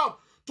your mouth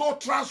to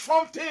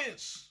transform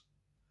things.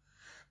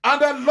 And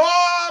the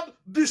Lord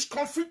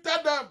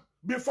discomfited them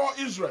before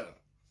Israel.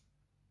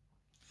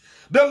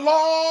 The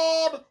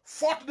Lord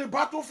fought the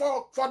battle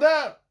for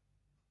them.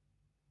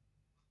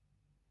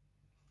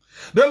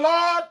 The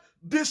Lord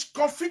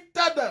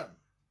discomfited them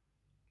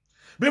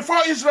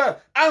before Israel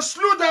and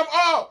slew them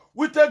all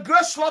with a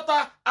great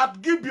slaughter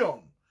at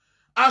Gibeon,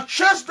 and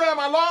chased them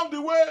along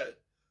the way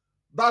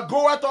that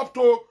goeth up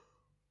to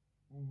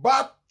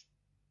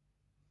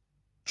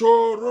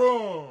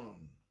Bath-choron,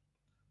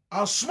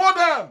 and smote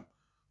them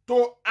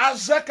to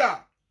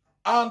Azekah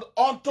and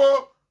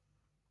unto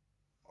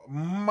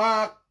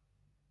Makkedah,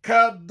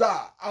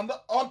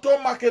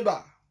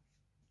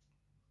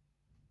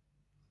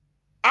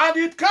 And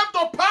it came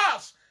to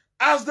pass,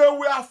 as they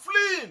were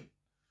fleeing,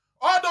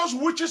 all those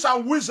witches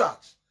and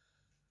wizards,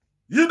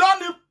 you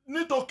don't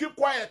need to keep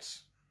quiet.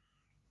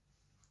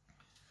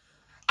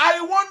 I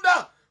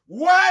wonder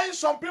why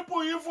some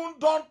people even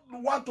don't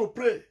want to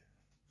pray.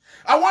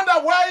 I wonder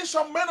why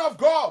some men of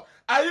God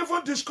are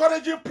even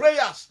discouraging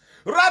prayers.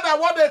 Rather,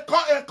 what they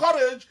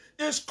encourage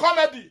is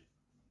comedy.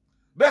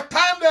 The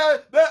time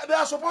they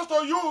are supposed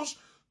to use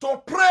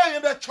to pray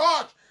in the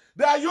church,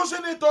 They are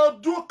using it to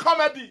do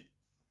comedy.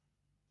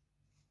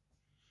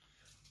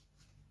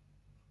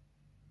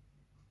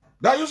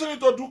 They are using it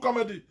to do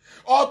comedy.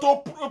 Or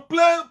to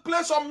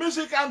play some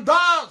music and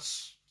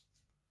dance.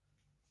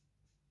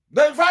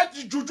 They invite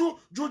juju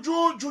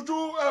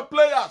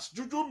players,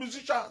 juju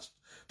musicians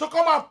to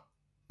come and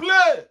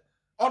play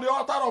on the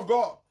altar of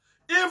God.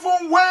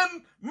 Even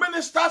when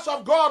ministers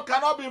of God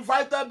cannot be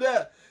invited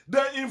there,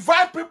 they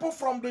invite people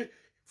from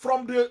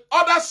the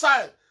other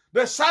side,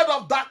 the side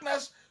of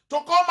darkness, to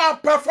come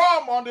and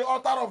perform on the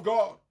altar of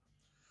God.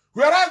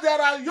 Whereas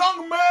there are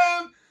young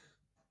men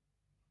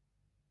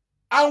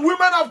and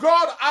women of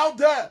God out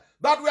there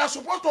that we are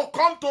supposed to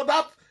come to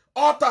that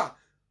altar,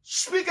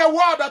 speak a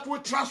word that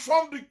will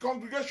transform the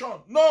congregation.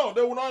 No,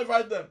 they will not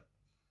invite them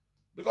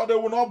because they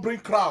will not bring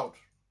crowd.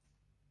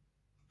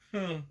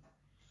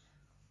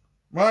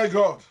 My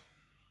God.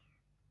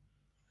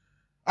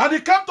 And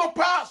it came to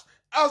pass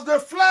as they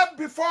fled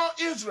before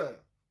Israel,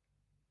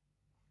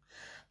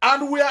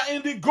 and we are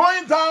in the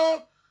going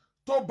down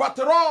to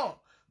Part1,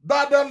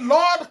 that the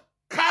Lord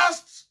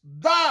cast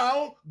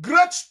down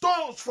great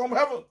stones from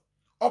heaven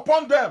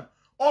upon them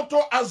unto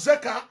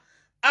Azekah,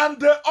 and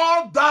they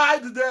all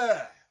died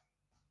there.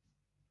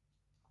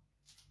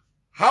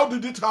 How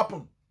did it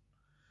happen?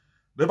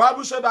 The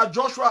Bible said that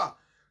Joshua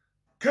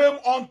came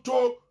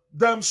unto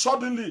them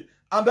suddenly,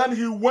 and then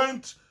he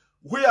went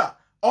where?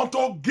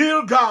 Unto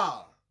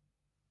Gilgal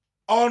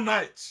all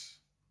night.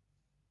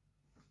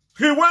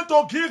 He went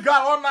to Gilgal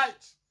all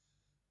night.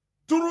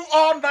 Through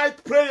all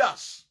night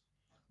prayers,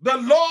 the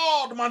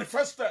Lord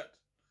manifested.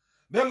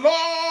 The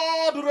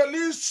Lord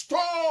released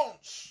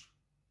stones.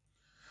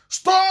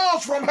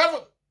 Stones from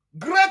heaven.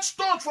 Great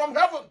stones from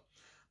heaven.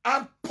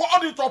 And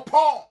poured it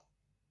upon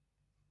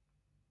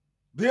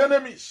the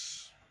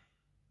enemies.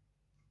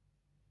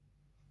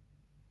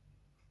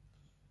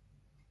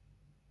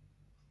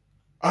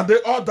 And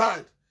they all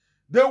died.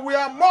 There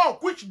were more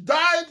which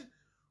died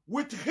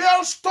with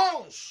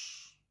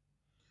hailstones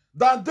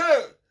than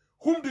they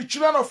whom the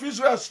children of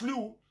Israel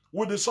slew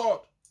with the sword.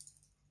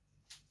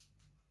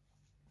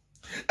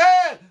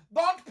 Hey,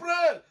 don't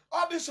pray.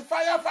 All this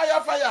fire,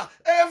 fire, fire.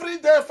 Every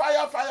day,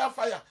 fire, fire,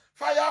 fire.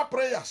 Fire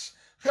prayers.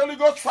 Holy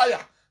Ghost fire.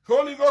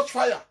 Holy Ghost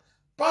fire.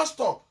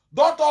 Pastor,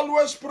 don't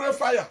always pray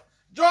fire.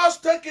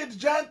 Just take it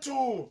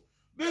gentle.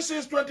 This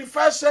is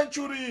 21st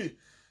century.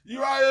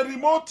 You are a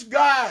remote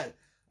guy.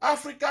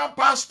 African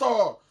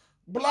pastor.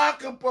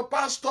 Black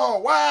pastor.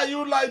 Why are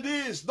you like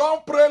this?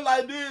 Don't pray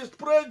like this.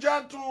 Pray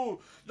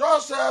gentle.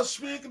 Just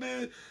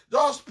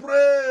just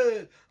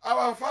pray.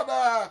 Our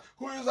Father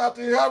who is at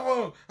in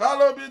heaven,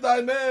 hallowed be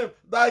thy name,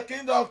 thy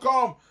kingdom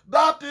come.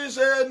 That is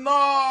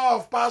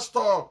enough,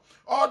 pastor.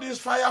 All this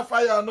fire,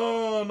 fire,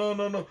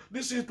 no.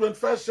 This is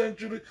 21st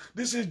century.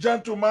 This is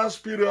gentleman's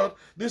period.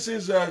 This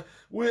is,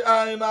 we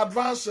are in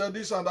advance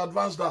this and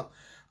advance that.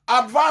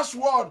 Advanced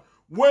word.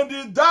 When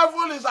the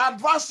devil is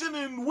advancing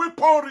in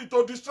weaponry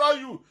to destroy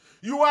you,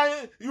 you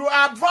are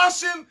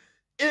advancing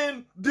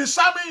in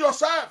disarming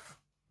yourself.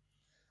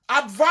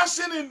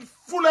 Advancing in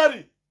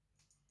foolery.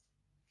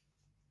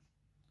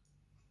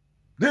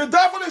 The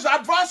devil is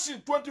advancing.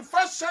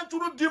 21st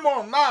century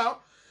demon now.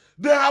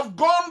 They have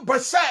gone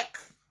berserk.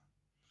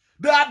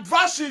 They are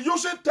advancing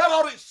using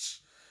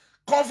terrorists.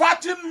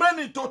 Converting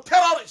many to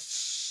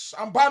terrorists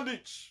and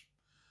bandits.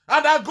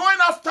 And they are going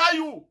after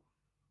you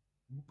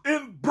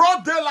in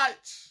broad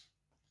daylight.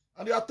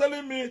 And they are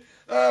telling me,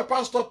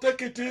 Pastor,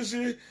 take it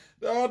easy.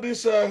 All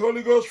this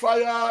Holy Ghost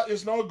fire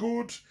is not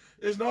good.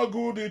 It's not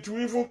good. It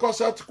will even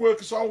cause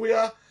earthquake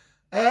somewhere.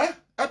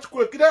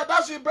 Earthquake.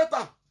 That's it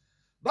better.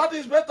 That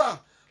is better.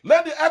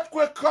 Let the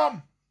earthquake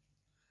come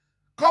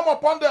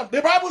upon them.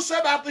 The Bible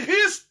said that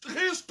his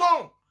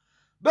stone,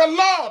 the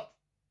Lord.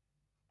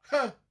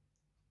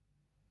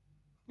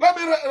 Let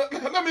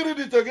me read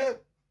it again.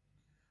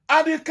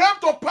 And it came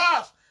to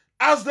pass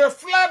as they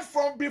fled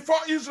from before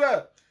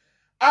Israel,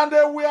 and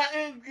they were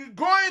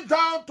going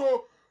down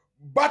to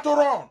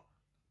Part1,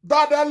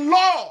 that the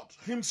Lord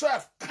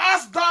himself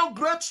cast down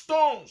great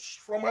stones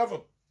from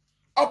heaven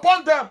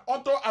upon them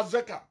unto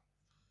Azekah,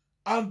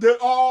 and they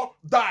all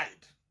died.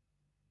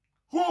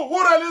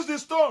 Who released the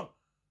stone?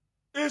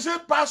 Is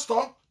it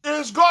pastor?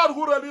 Is God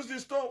who released the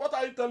stone? What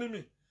are you telling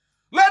me?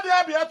 Let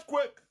there be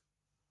earthquake.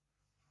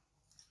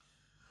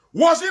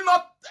 Was it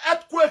not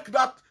earthquake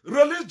that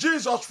released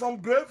Jesus from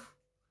grave?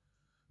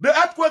 The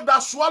earthquake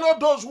that swallowed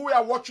those who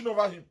were watching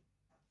over him.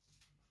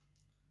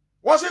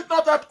 Was it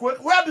not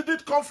earthquake? Where did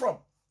it come from?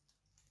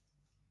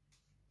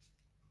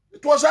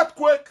 It was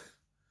earthquake.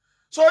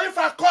 So if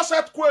I cause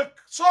earthquake,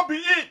 so be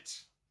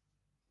it.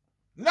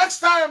 Next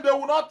time they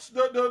will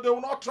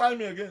not try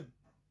me again.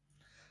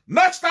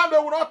 Next time they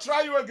will not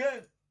try you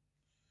again.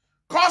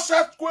 Cause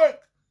earthquake.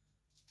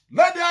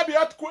 Let there be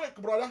earthquake,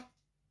 brother.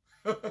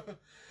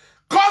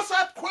 Cause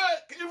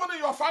earthquake even in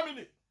your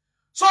family.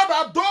 So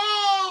that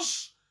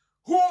those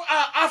who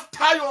are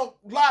after your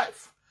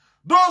life,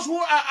 those who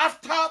are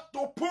after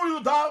to pull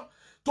you down,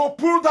 to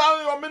pull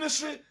down your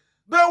ministry,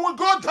 they will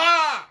go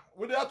down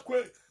with the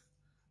earthquake.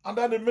 And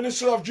then the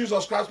ministry of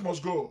Jesus Christ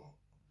must go.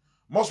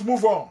 must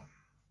move on,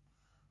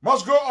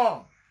 must go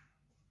on.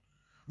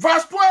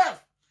 Verse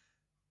 12.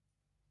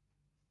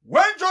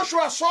 When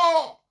Joshua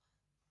saw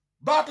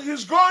that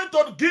his going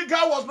to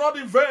Gilgal was not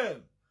in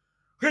vain,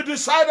 he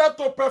decided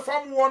to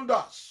perform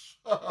wonders.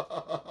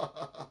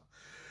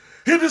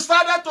 He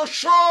decided to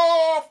show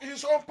off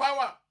his own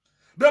power.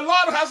 The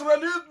Lord has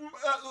released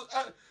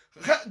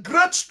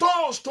great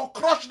stones to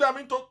crush them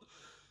into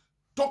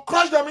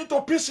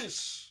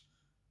pieces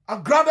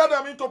and grounded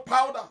them into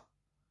powder,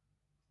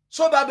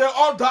 so that they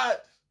all died.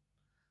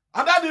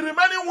 And that the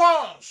remaining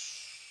ones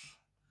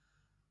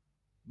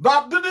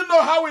that didn't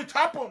know how it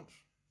happened,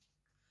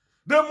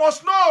 they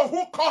must know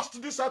who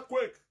caused this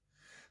earthquake.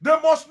 They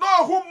must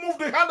know who moved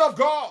the hand of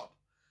God.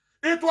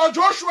 It was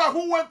Joshua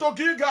who went to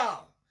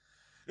Gilgal.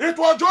 It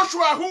was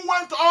Joshua who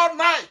went all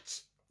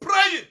night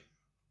praying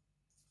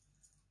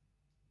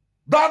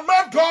that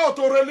made God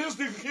to release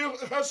the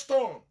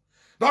hailstone,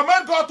 that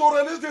made God to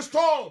release the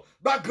stone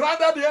that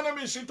grounded the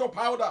enemies into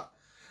powder.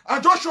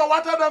 And Joshua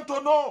wanted them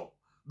to know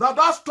that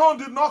that stone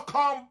did not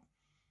come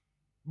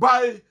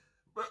by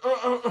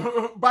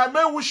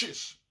mere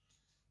wishes.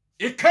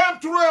 It came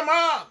through a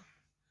man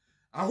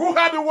and who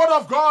had the word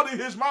of God in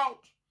his mouth.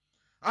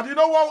 And you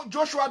know what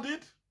Joshua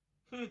did?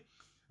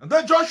 And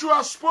then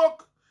Joshua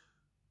spoke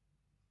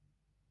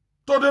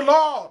to the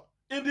Lord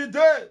in the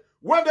day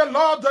when the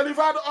Lord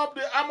delivered up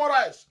the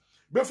Amorites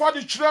before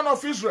the children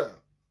of Israel.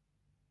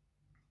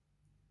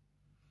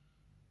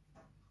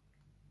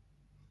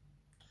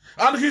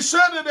 And he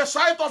said in the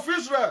sight of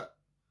Israel,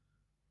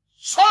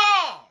 "Son,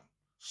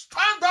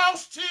 stand thou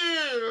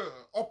still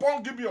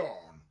upon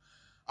Gibeon,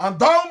 and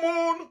thou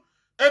moon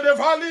in the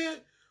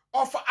valley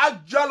of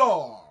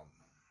Ajalon."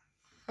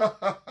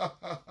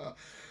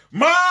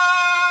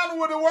 Man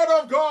with the word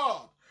of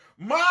God,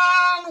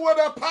 man with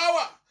the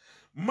power,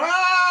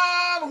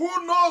 man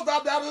who knows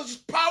that there is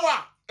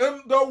power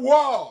in the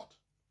word.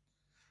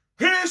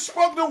 He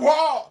spoke the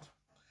word.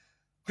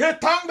 He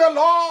thanked the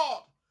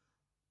Lord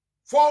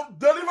for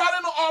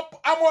delivering up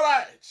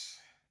Amorites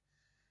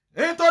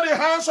into the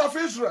hands of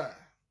Israel.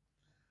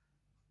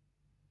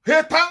 He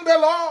thanked the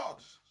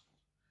Lord.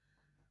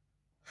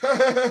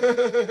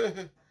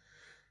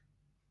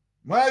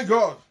 My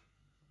God.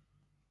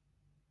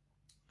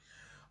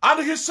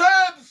 And he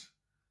said,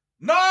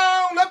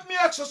 "Now let me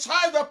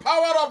exercise the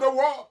power of the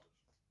word."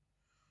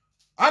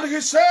 And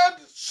he said,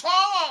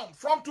 "Son,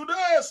 from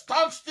today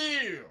stand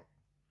still.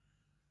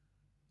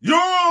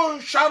 You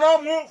shall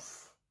not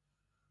move.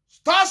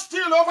 Stand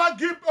still over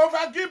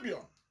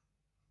Gibeon.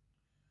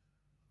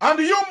 And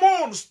you,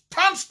 moon,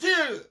 stand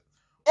still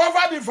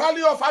over the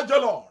valley of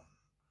Ajalon.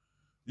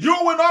 You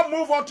will not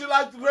move until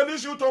I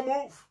release you to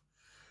move.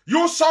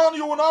 You, son,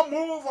 you will not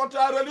move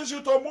until I release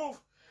you to move."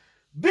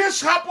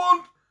 This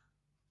happened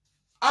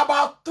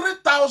about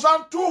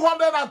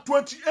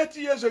 3,228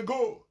 years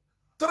ago.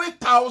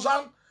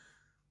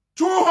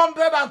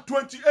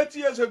 3,228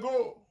 years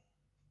ago.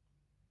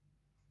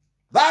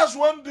 That's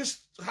when this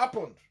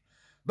happened.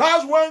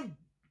 That's when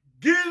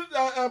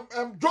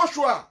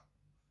Joshua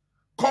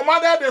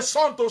commanded the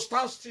sun to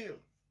stand still.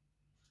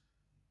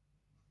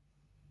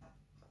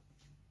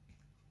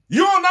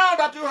 You, now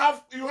that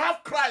you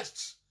have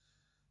Christ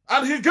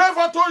and he gave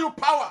unto you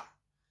power,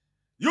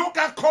 you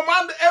can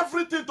command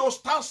everything to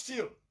stand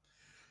still.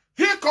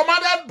 He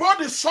commanded both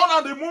the sun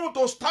and the moon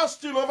to stand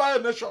still over a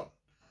nation,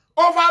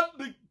 over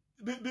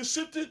the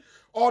city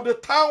or the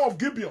town of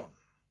Gibeon.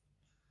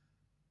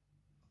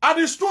 And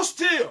he stood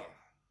still.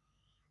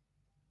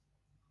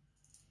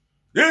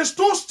 He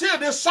stood still.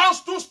 The sun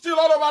stood still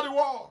all over the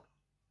world.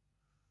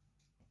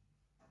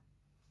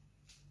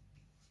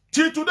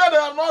 Till today, they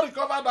have not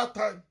recovered that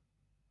time.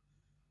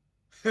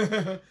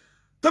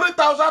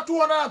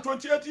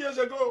 3,228 years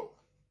ago,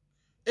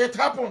 it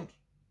happened.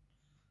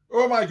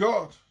 Oh my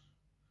God.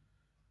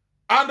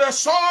 And the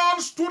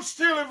sun stood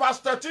still in verse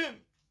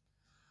 13.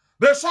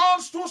 The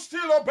sun stood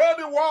still, obeyed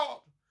the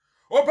word,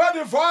 obeyed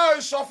the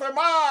voice of a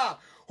man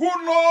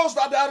who knows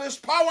that there is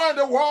power in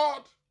the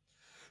word.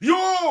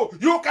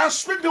 You can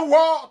speak the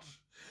word.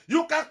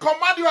 You can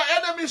command your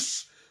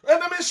enemy's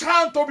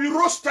hand to be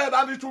roasted,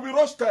 and it will be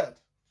roasted.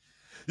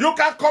 You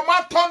can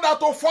command thunder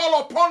to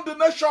fall upon the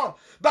nation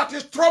that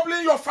is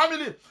troubling your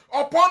family,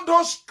 upon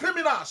those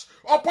criminals,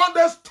 upon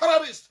those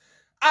terrorists,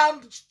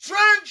 and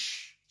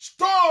strange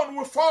stone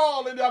will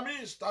fall in their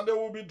midst, and they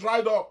will be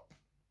dried up.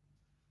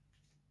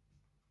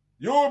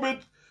 You will be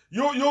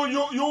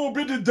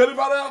the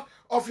deliverer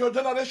of your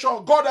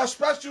generation. God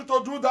expects you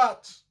to do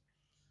that.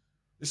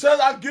 He says,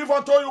 "I give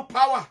unto you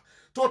power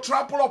to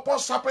trample upon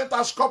serpents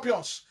and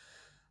scorpions,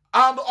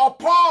 and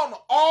upon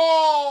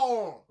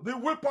all the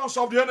weapons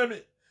of the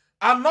enemy,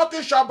 and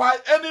nothing shall by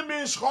any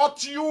means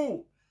hurt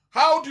you."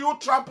 How do you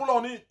trample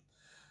on it?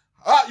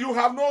 You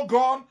have no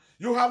gun,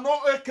 you have no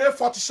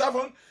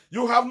AK-47,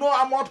 you have no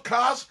armored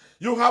cars,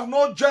 you have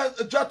no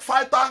jet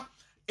fighter.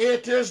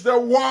 It is the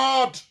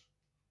word.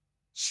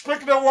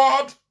 Speak the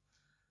word.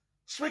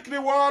 Speak the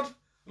word.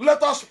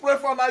 Let us pray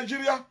for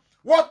Nigeria.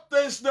 What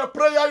is the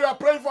prayer you are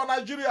praying for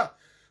Nigeria?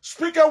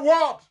 Speak a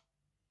word.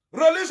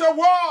 Release a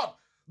word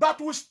that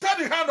will stay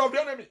the hand of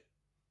the enemy,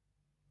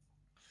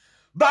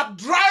 that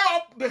dry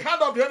up the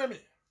hand of the enemy,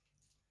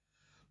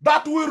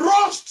 that will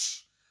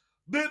roast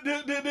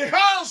the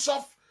hands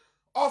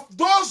of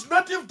those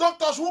native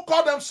doctors who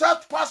call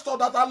themselves pastors,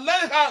 that are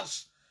laying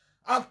hands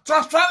and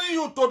transferring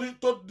you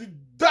to the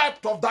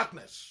depth of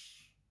darkness.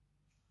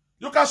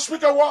 You can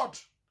speak a word.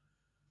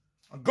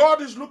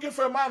 God is looking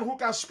for a man who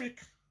can speak.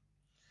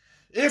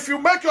 If you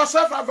make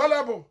yourself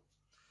available,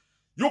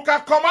 you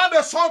can command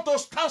the sun to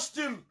stand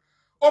still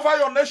over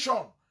your nation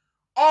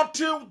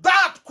until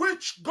that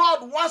which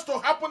God wants to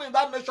happen in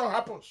that nation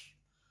happens.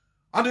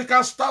 And it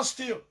can stand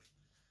still.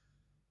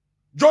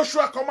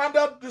 Joshua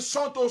commanded the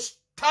sun to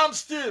stand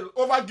still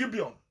over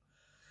Gibeon,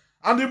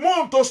 and the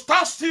moon to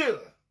stand still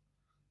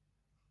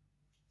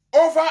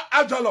over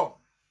Ajalon.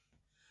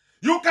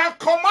 You can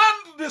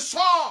command the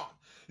sun.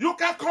 You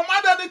can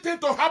command anything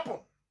to happen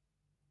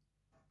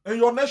in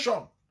your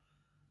nation.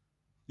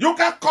 You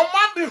can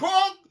command the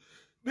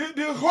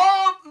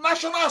whole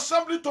National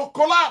Assembly to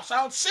collapse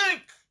and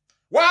sink,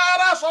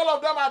 whereas all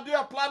of them are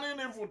there planning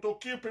evil to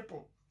kill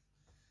people.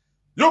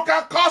 You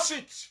can cause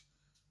it.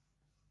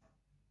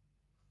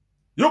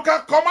 You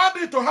can command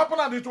it to happen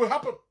and it will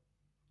happen.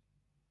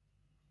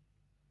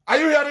 Are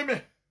you hearing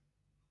me?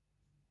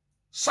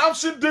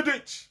 Samson did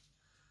it.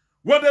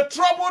 When they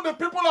troubled the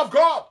people of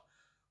God,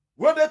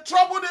 when they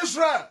troubled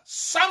Israel,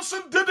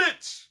 Samson did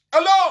it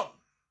alone.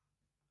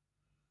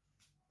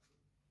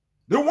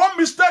 The one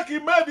mistake he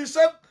made, he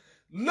said,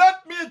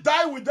 let me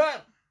die with them.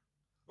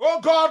 Oh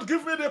God,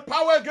 give me the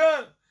power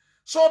again,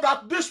 so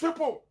that these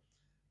people,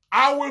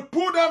 I will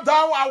pull them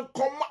down,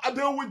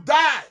 they will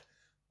die.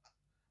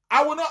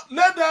 I will not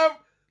let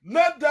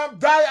them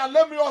die and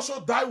let me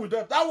also die with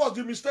them. That was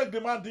the mistake the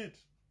man did.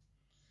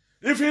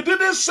 If he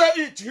didn't say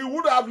it, he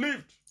would have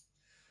lived.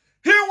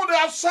 He would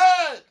have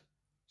said,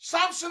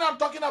 Samson I'm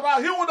talking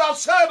about, he would have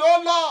said,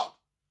 oh Lord,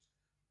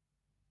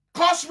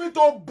 cause me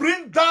to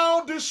bring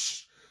down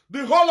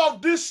the whole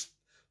of this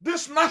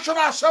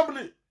National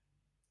Assembly.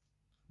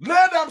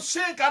 Let them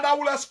sink and I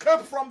will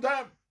escape from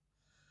them.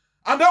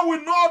 And then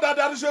we know that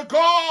there is a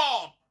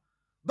God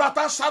that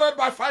answered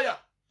by fire.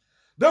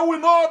 Then we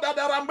know that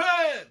there are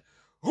men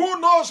who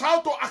knows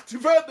how to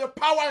activate the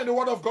power in the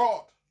word of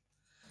God.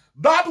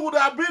 That would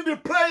have been the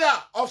prayer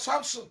of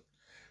Samson.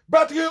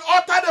 But he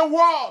uttered a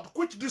word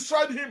which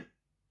destroyed him.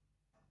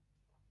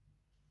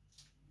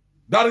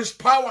 There is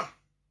power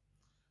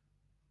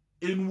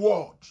in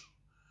word.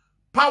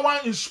 Power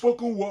in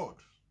spoken word.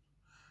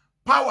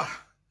 Power.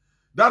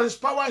 There is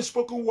power in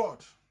spoken word.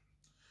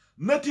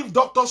 Native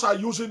doctors are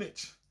using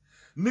it.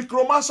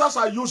 Necromancers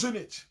are using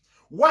it.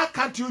 Why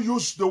can't you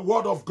use the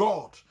word of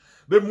God?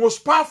 The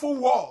most powerful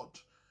word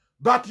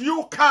that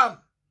you can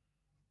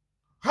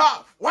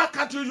have. Why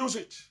can't you use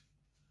it?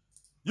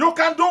 You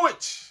can do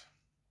it.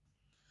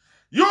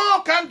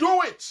 You can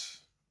do it.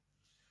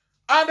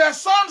 And the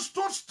sun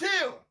stood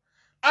still,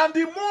 and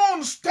the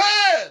moon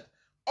stayed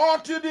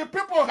until the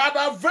people had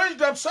avenged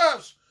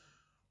themselves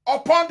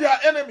upon their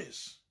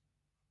enemies.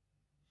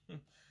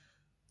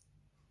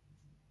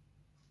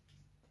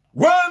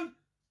 When,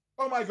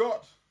 oh my God,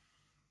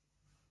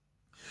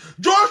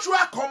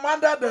 Joshua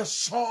commanded the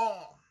sun,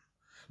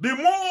 the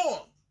moon,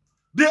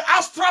 the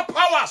astral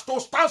powers to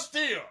stand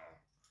still.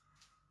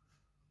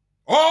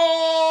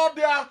 All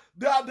their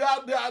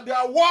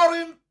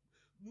warring,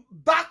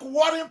 dark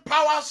warring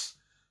powers,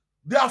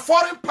 their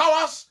foreign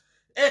powers,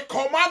 he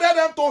commanded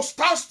them to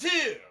stand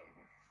still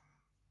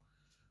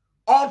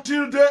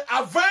until they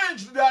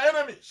avenged their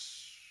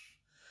enemies.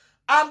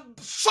 And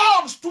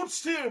sun stood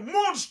still,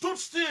 moon stood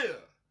still,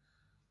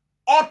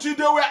 until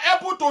they were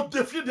able to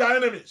defeat their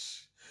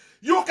enemies.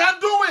 You can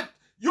do it.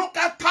 You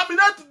can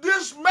terminate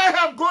this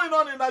mayhem going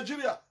on in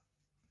Nigeria.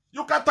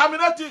 You can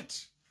terminate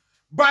it.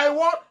 By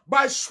what?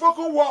 By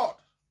spoken word.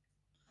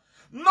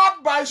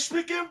 Not by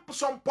speaking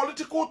some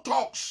political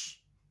talks.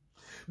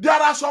 There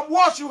are some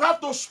words you have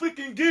to speak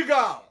in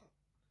Gilgal.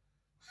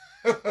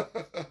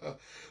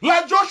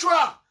 Like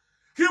Joshua,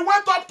 he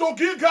went up to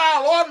Gilgal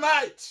all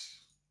night.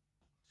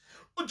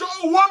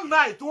 One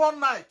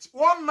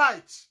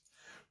night.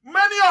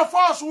 Many of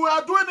us, we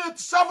are doing it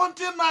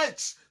 17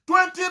 nights,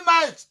 20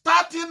 nights,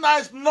 30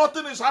 nights,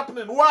 nothing is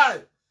happening.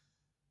 Why?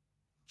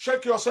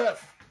 Check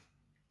yourself.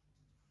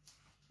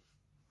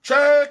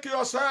 Check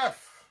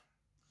yourself.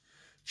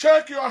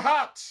 Check your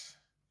heart.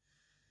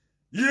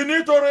 You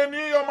need to renew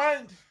your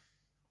mind.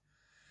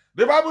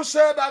 The Bible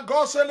said that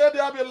God said, let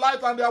there be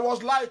light, and there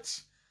was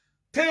light.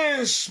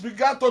 Things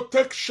began to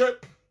take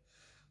shape.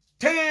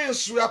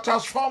 Things were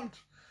transformed.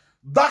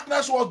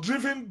 Darkness was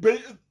driven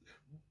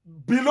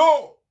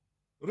below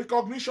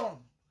recognition.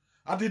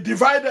 And it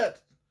divided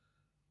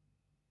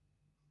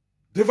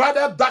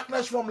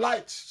darkness from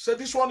light. Say,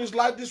 this one is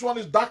light, this one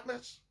is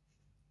darkness.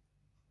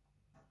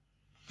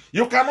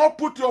 You cannot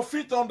put your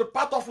feet on the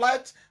path of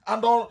light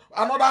and on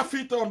another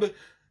foot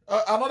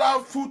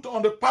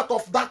on the path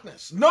of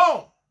darkness.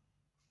 No.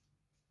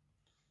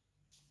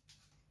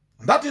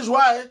 That is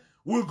why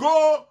we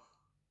go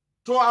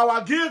to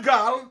our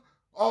Gilgal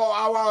or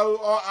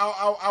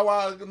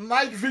our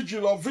night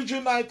vigil, or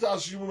vigil night,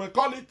 as you may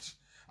call it,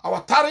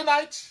 our tarry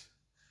night.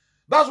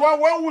 That's why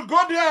when we go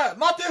there,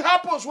 nothing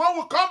happens. When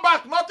we come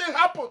back, nothing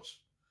happens.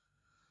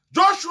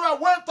 Joshua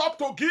went up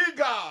to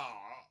Gilgal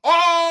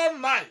all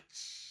night.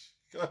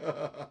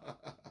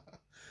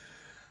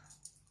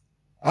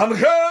 And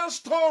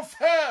hailstone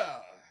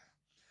fell,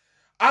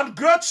 and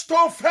great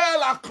stone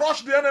fell and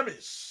crushed the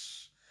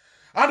enemies.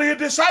 And he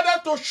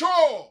decided to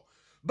show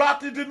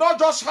that it did not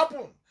just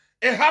happen.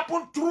 It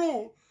happened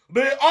through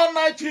the all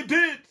night he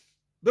did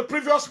the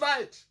previous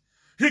night.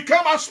 He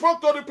came and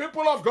spoke to the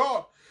people of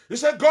God. He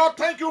said, God,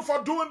 thank you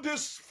for doing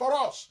this for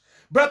us.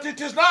 But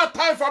it is now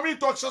time for me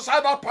to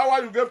exercise that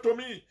power you gave to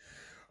me.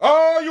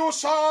 Oh, you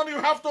sun, you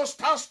have to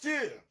stand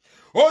still.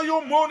 Oh,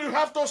 you moon, you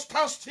have to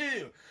stand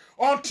still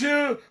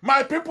until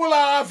my people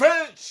are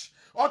avenged,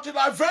 until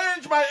I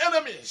avenge my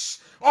enemies,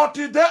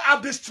 until they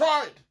are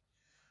destroyed.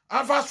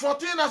 And verse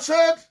 14, I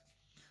said,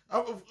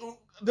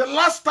 the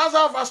last stanza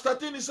of verse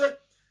 13, he said,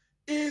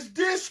 is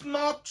this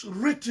not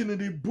written in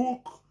the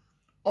book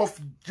of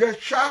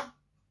Joshua?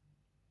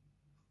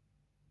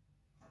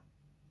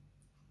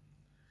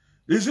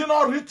 Is it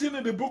not written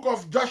in the book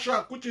of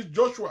Joshua, which is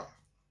Joshua?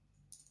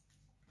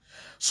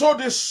 So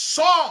the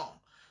sun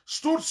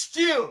stood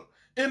still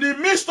in the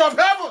midst of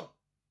heaven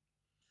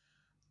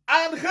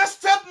and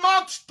hasted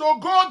not to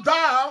go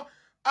down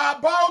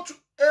about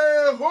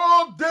a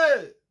whole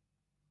day,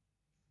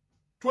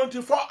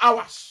 24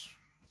 hours.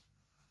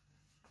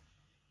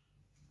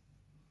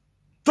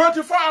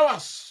 24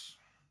 hours.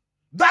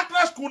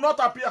 Darkness could not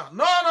appear.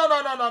 No.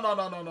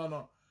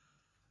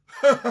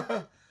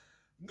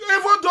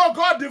 Even though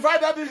God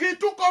divided it, he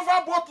took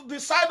over both the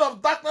side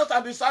of darkness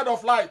and the side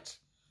of light.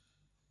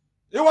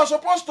 It was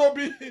supposed to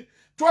be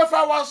 12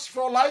 hours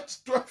for light,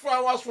 12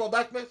 hours for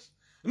darkness.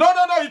 No,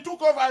 he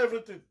took over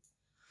everything.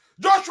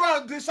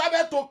 Joshua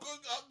decided to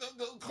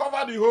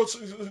cover the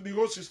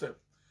whole system.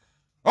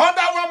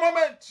 Under one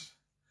moment,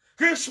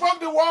 he spoke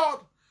the word,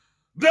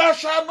 there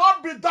shall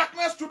not be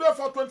darkness today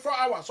for 24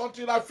 hours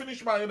until I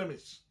finish my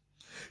enemies.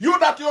 You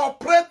that you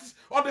operate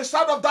on the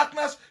side of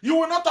darkness, you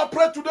will not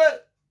operate today.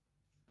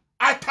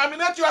 I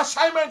terminate your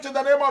assignment in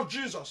the name of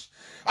Jesus.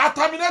 I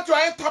terminate your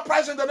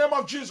enterprise in the name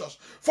of Jesus.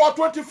 For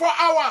 24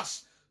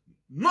 hours,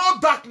 no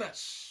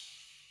darkness.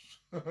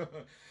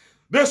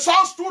 The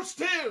sun stood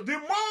still. The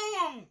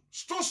moon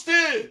stood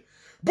still.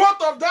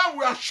 Both of them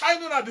were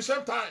shining at the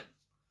same time.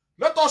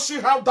 Let us see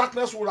how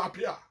darkness will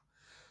appear.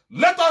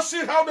 Let us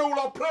see how they will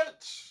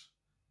operate.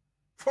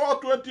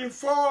 For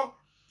 24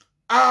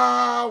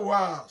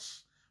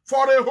 hours.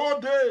 For a whole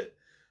day.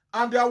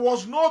 And there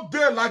was no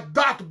day like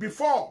that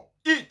before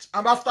it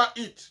and after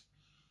it,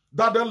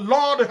 that the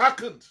Lord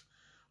hearkened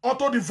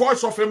unto the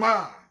voice of a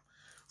man.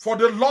 For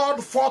the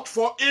Lord fought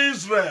for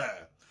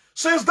Israel.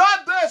 Since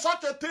that day,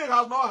 such a thing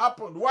has not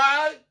happened.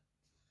 Why?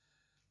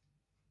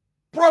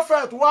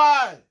 Prophet,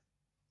 why?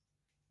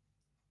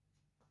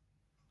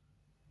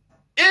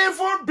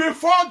 Even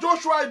before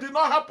Joshua, it did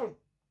not happen.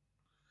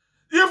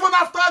 Even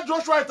after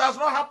Joshua, it has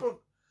not happened.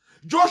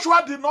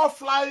 Joshua did not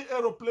fly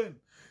aeroplane.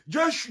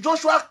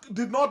 Joshua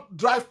did not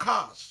drive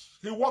cars.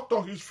 He walked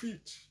on his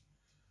feet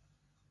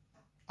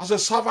as a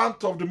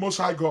servant of the Most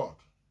High God,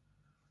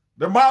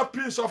 the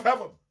mouthpiece of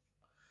heaven,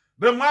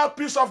 the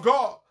mouthpiece of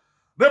God.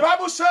 The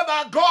Bible said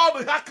that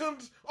God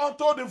hearkened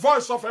unto the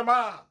voice of a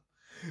man.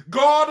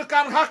 God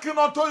can hearken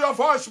unto your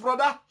voice,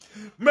 brother.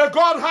 May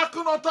God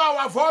hearken unto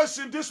our voice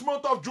in this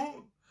month of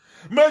June.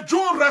 May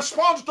June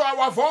respond to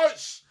our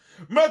voice.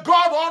 May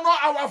God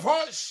honor our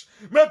voice.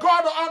 May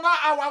God honor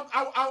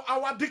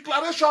our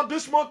declaration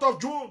this month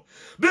of June.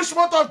 This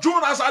month of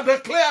June, as I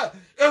declare,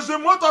 is the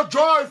month of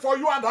joy for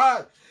you and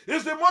I.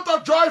 It's the month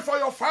of joy for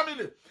your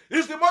family.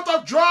 It's the month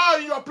of joy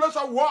in your place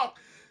of work.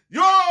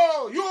 You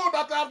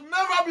that have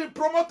never been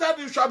promoted,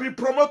 you shall be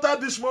promoted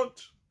this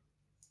month.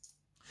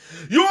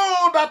 You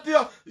that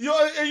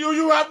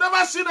you have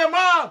never seen a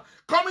man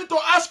coming to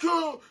ask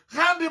you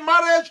hand in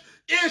marriage,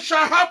 it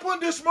shall happen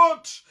this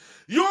month.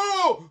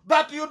 You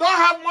that you don't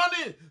have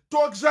money to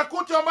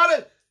execute your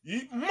marriage,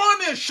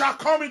 money shall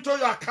come into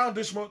your account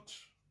this month.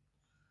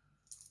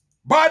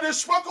 By the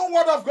spoken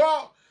word of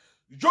God,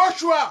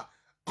 Joshua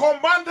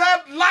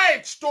commanded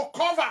light to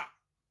cover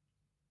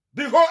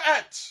the whole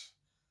earth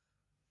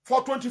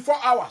for 24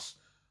 hours.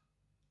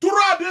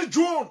 Throughout this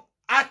June,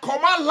 I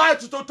command light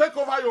to take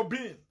over your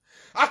being.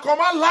 I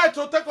command light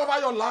to take over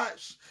your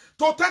lives,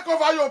 to take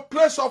over your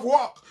place of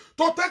work,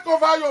 to take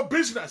over your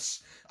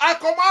business. I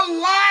command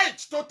light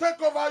to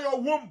take over your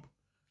womb.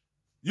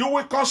 You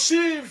will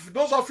conceive,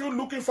 those of you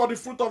looking for the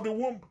fruit of the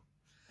womb,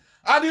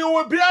 and you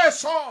will bear a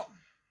son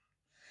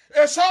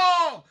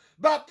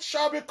that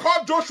shall be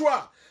called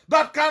Joshua,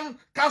 that can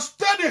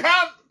stay the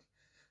hand,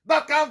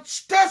 that can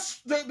stay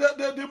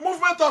the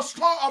movement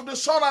of the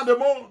sun and the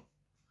moon,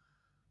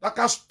 that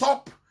can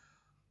stop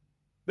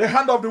the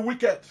hand of the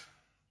wicked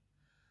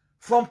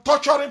from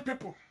torturing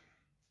people.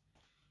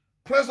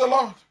 Praise the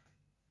Lord.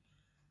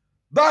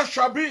 That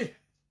shall be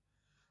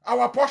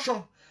our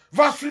portion.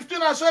 Verse 15,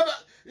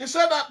 he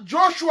said that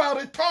Joshua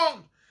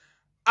returned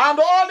And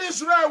all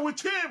Israel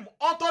with him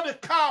unto the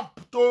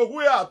camp to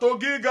where? To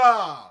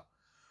Gilgal.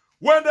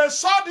 When they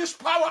saw this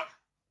power,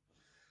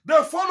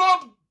 they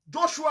followed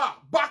Joshua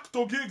back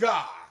to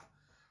Gilgal.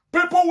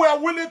 People were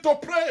willing to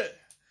pray.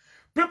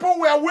 People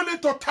were willing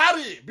to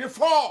tarry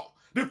before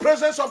the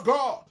presence of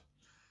God.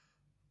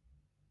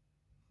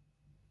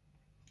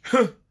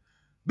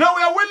 They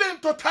were willing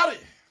to tarry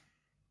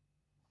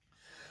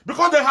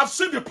because they have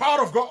seen the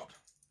power of God.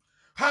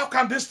 How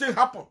can this thing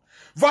happen?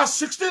 Verse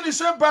 16, he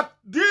said, but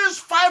these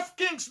 5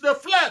 kings, they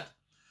fled,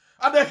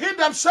 and they hid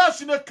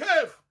themselves in a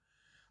cave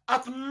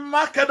at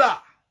Makkedah.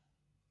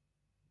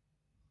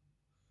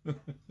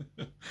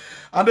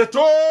 And they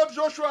told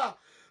Joshua,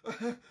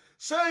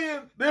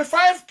 saying, the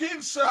 5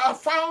 kings are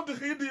found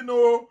hidden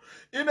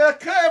in a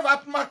cave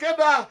at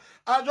Makkedah.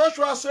 And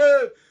Joshua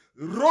said,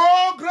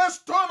 roll great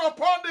stone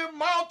upon the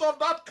mouth of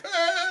that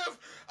cave,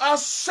 and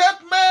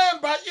set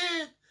men by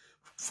it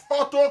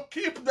for to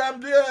keep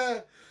them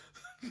there.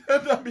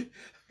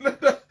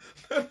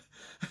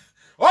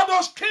 All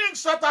those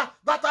kings that are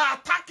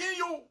attacking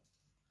you,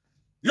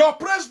 your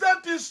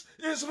president is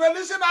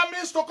releasing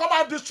armies to come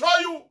and destroy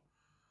you.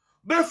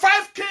 The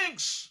 5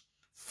 kings,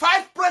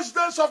 5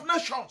 presidents of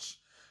nations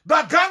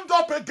that ganged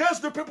up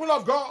against the people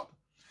of God,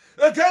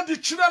 against the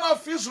children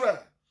of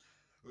Israel.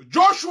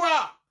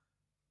 Joshua,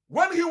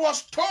 when he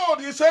was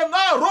told, he said,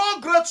 now roll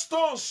great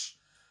stones.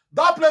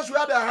 That place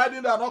where they are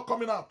hiding, they are not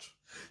coming out.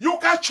 You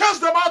can chase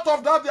them out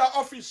of their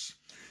office.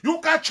 You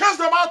can chase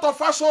them out of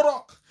Aso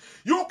Rock.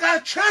 You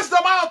can chase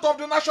them out of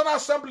the National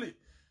Assembly.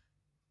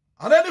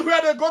 And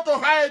anywhere they go to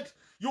hide,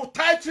 you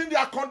tighten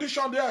their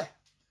condition there.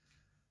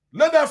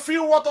 Let them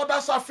feel what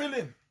others are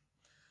feeling.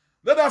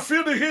 Let them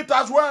feel the heat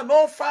as well.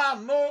 No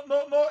fan,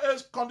 no air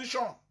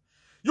condition.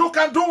 You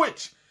can do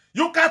it.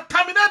 You can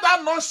terminate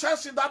that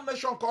nonsense in that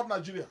nation called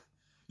Nigeria.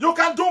 You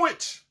can do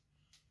it.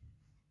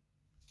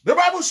 The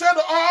Bible said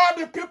all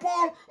the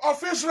people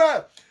of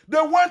Israel,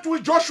 they went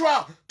with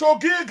Joshua to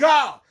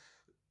Gilgal.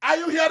 Are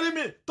you hearing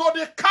me? To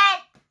the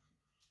camp.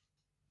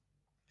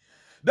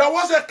 There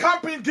was a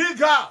camp in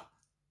Gilgal.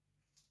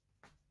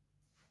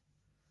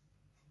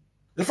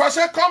 If I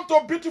say come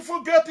to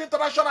Beautiful Gate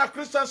International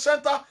Christian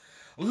Center,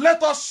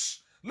 let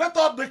us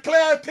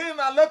declare a thing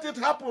and let it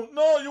happen.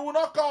 No, you will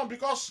not come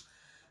because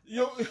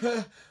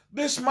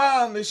this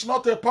man is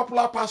not a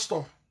popular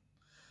pastor.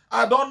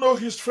 I don't know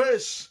his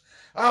face.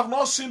 I have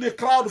not seen the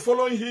crowd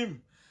following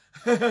him.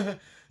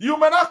 You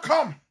may not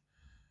come.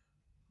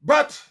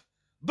 But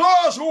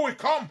those who will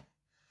come,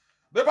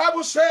 the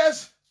Bible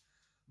says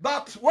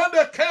that when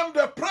they came,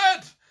 they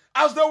prayed.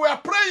 As they were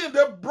praying,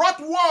 they brought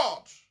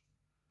word.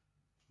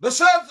 They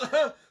said,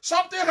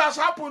 something has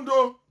happened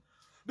though.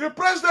 The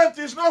president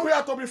is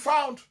nowhere to be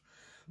found.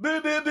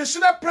 The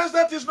Senate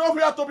president is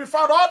nowhere to be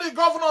found. All the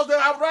governors, they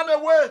have run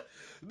away.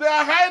 They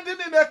are hiding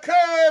in a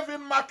cave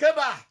in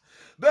Makkedah.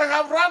 They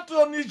have run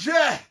to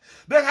Niger.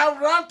 They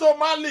have run to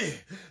Mali.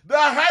 They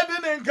are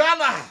hiding in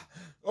Ghana.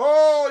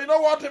 Oh, you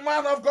know what the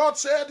man of God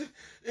said?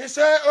 He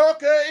said,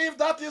 okay, if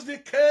that is the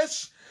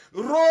case,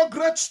 roll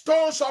great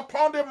stones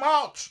upon the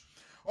mouth,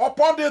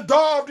 upon the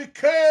door of the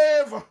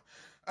cave,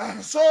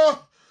 so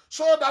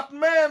that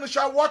men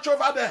shall watch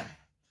over them.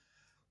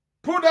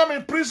 Put them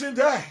in prison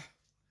there.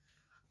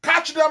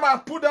 Catch them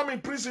and put them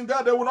in prison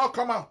there. They will not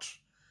come out.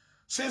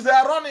 Since they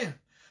are running.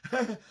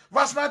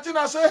 Verse 19,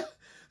 I say,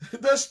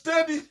 they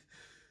stayed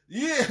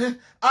ye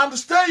and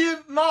stay ye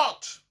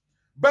not,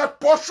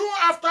 but pursue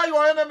after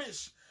your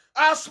enemies,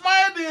 and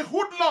smite the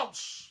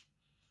hoodlums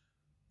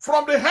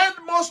from the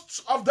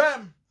hindmost of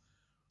them.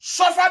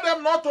 Suffer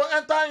them not to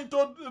enter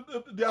into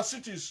their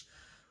cities.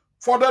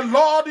 For the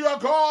Lord your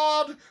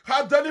God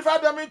hath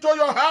delivered them into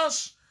your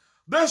hands.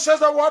 This is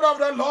the word of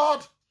the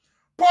Lord.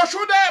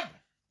 Pursue them.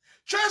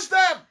 Chase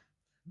them.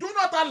 Do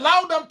not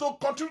allow them to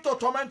continue to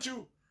torment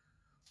you.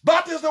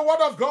 That is the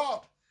word of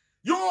God.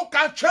 You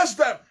can chase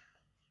them.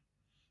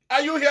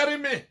 Are you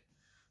hearing me?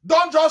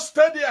 Don't just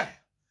stay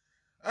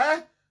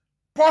there.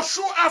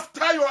 Pursue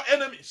after your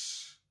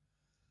enemies.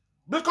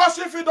 Because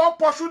if you don't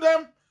pursue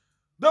them,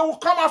 they will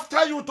come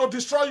after you to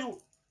destroy you.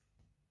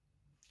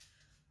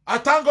 I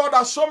thank God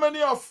that so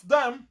many of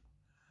them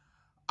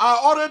are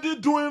already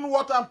doing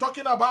what I'm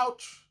talking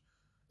about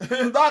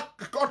in that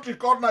country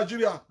called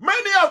Nigeria.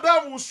 Many of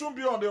them will soon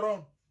be on the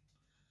run.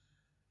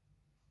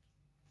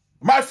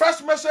 My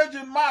first message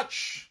in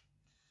March,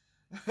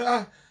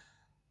 I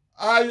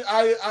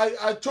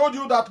told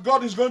you that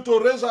God is going to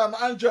raise an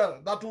angel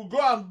that will go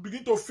and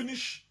begin to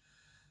finish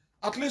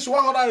at least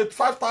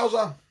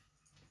 185,000.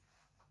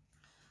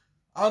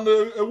 And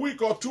a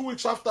week or 2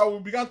 weeks after, we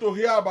began to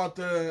hear about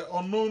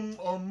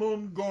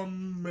unknown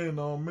gunmen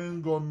or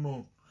main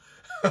gunmen.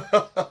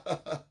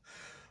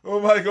 Oh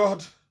my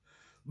God.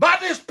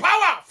 That is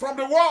power from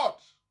the word.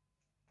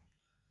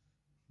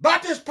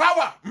 That is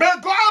power. May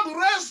God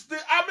raise the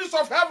armies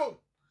of heaven.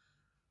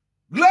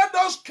 Let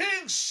those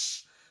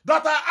kings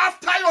that are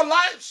after your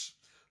lives,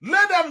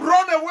 let them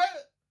run away.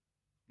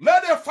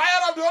 Let the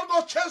fire of the Holy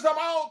Ghost chase them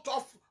out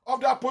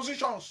of their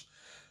positions.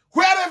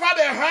 Wherever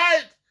they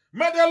hide,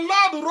 may the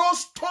Lord roll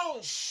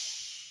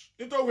stones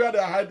into where they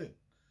are hiding.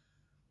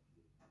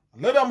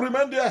 Let them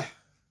remain there.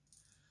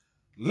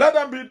 Let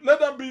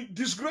them be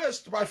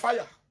disgraced by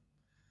fire.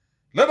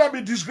 Let them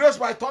be disgraced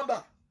by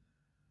thunder.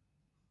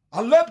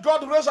 And let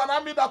God raise an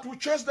army that will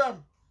chase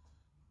them.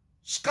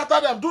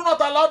 Scatter them. Do not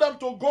allow them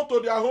to go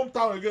to their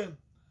hometown again.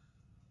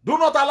 Do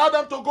not allow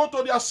them to go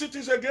to their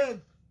cities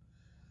again.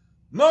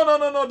 No.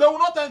 They will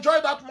not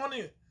enjoy that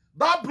money.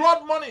 That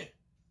blood money.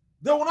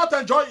 They will not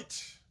enjoy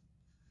it.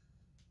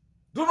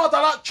 Do not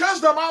allow. Chase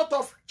them out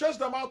of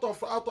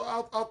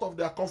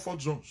their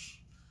comfort zones.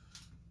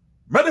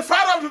 May the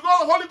fire of the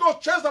Holy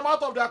Ghost chase them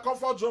out of their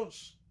comfort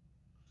zones.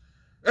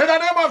 In the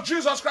name of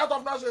Jesus Christ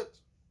of Nazareth.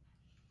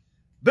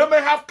 They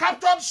may have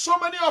captured so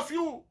many of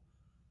you,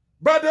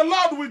 but the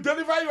Lord will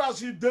deliver you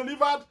as he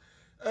delivered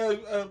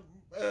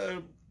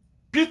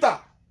Peter.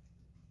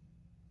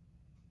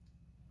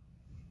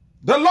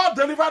 The Lord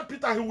delivered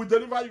Peter, he will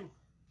deliver you.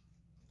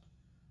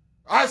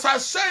 As I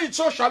say it,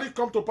 so shall it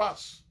come to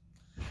pass.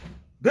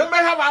 They may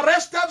have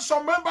arrested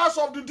some members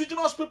of the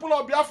indigenous people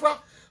of Biafra,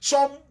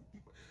 some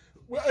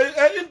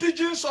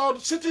indigenous or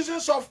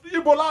citizens of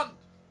Igbo land.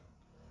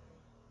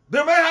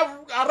 They may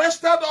have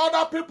arrested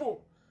other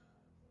people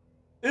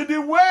in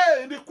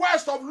the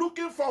quest of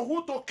looking for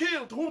who to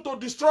kill, who to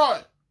destroy.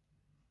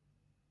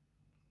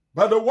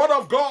 But the word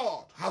of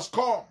God has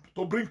come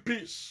to bring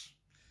peace.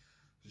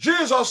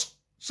 Jesus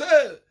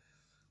said,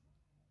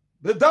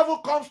 the devil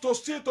comes to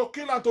steal, to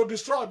kill, and to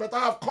destroy, but I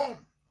have come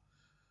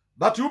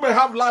that you may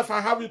have life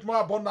and have it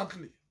more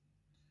abundantly.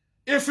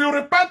 If you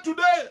repent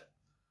today,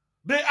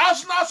 the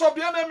arsenals of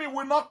the enemy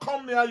will not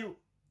come near you.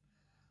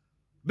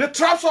 The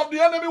traps of the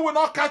enemy will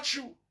not catch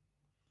you.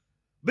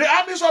 The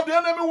armies of the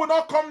enemy will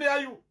not come near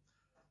you.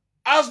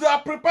 As they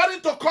are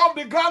preparing to come,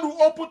 the ground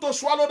will open to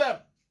swallow them.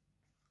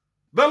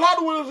 The Lord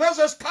will raise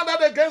a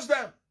standard against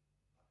them.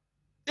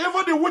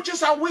 Even the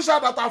witches and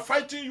wizards that are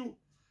fighting you,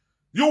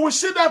 you will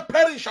see them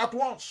perish at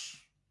once.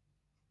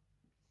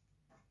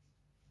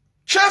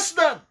 Chase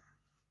them.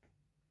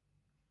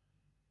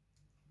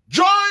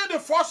 Join the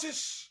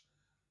forces,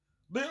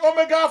 the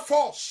Omega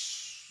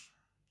force.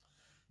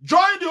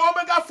 Join the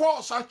Omega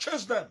force and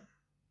chase them.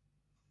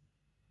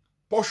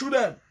 Pursue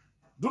them.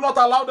 Do not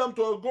allow them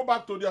to go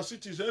back to their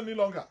cities any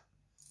longer.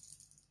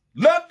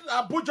 Let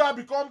Abuja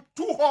become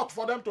too hot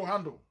for them to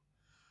handle.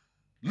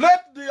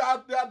 Let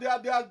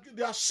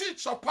their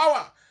seats of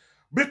power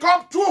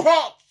become too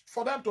hot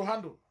for them to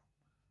handle.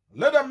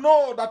 Let them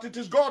know that it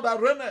is God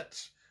that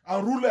reigneth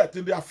and ruleth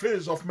in the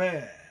affairs of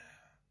men.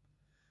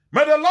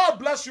 May the Lord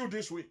bless you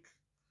this week.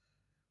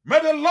 May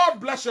the Lord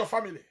bless your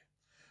family.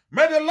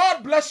 May the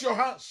Lord bless your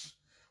hands.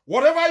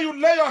 Whatever you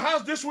lay your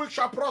hands this week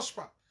shall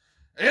prosper.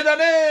 In the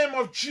name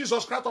of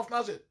Jesus Christ of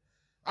Nazareth,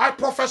 I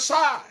prophesy,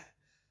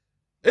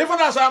 even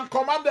as I am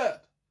commanded,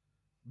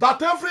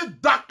 that every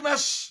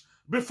darkness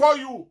before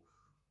you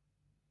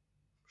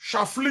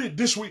shall flee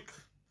this week.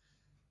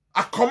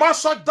 I command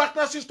such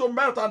darknesses to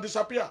melt and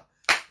disappear.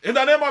 In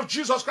the name of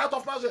Jesus Christ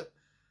of Nazareth,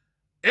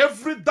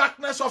 every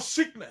darkness of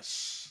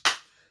sickness,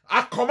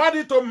 I command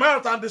it to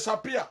melt and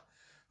disappear.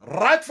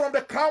 Right from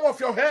the crown of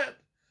your head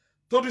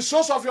to the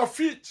soles of your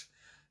feet,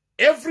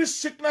 every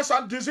sickness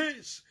and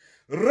disease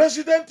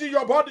resident in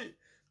your body,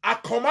 I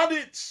command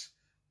it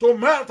to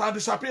melt and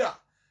disappear.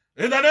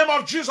 In the name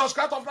of Jesus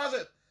Christ of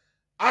Nazareth,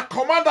 I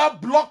command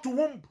that blocked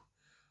womb,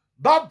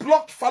 that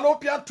blocked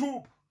fallopian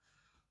tube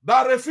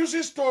that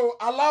refuses to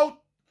allow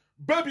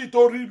baby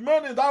to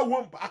remain in that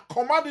womb, I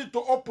command it to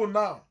open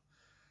now.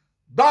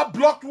 That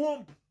blocked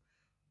womb,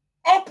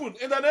 open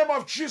in the name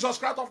of Jesus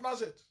Christ of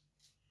Nazareth.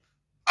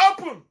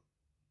 Open.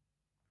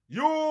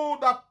 You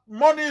that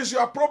money is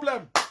your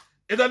problem,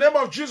 in the name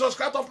of Jesus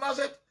Christ of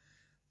Nazareth,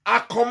 I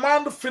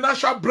command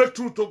financial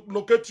breakthrough to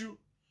locate you.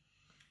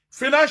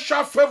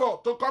 Financial favor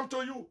to come to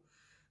you.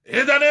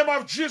 In the name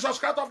of Jesus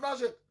Christ of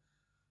Nazareth.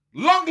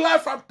 Long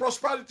life and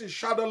prosperity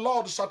shall the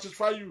Lord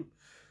satisfy you.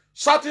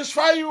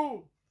 Satisfy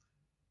you.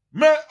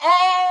 May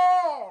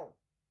all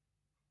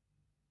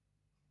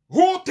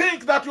who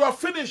think that you are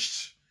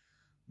finished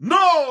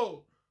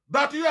know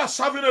that you are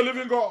serving a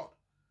living God.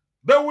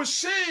 They will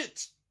see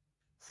it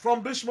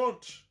from this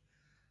month.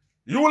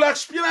 You will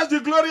experience the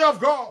glory of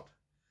God.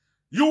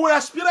 You will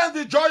experience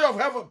the joy of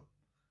heaven.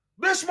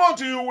 This month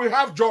you will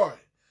have joy.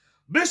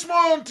 This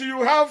month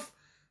you have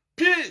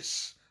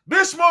peace.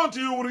 This month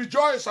you will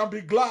rejoice and be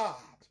glad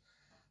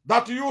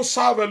that you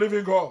serve a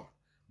living God.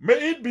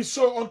 May it be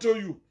so unto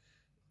you.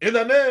 In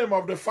the name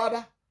of the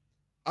Father,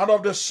 and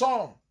of the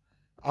Son,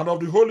 and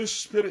of the Holy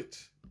Spirit.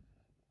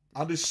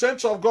 And the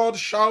saints of God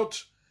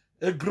shout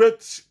a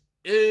great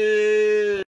Amen.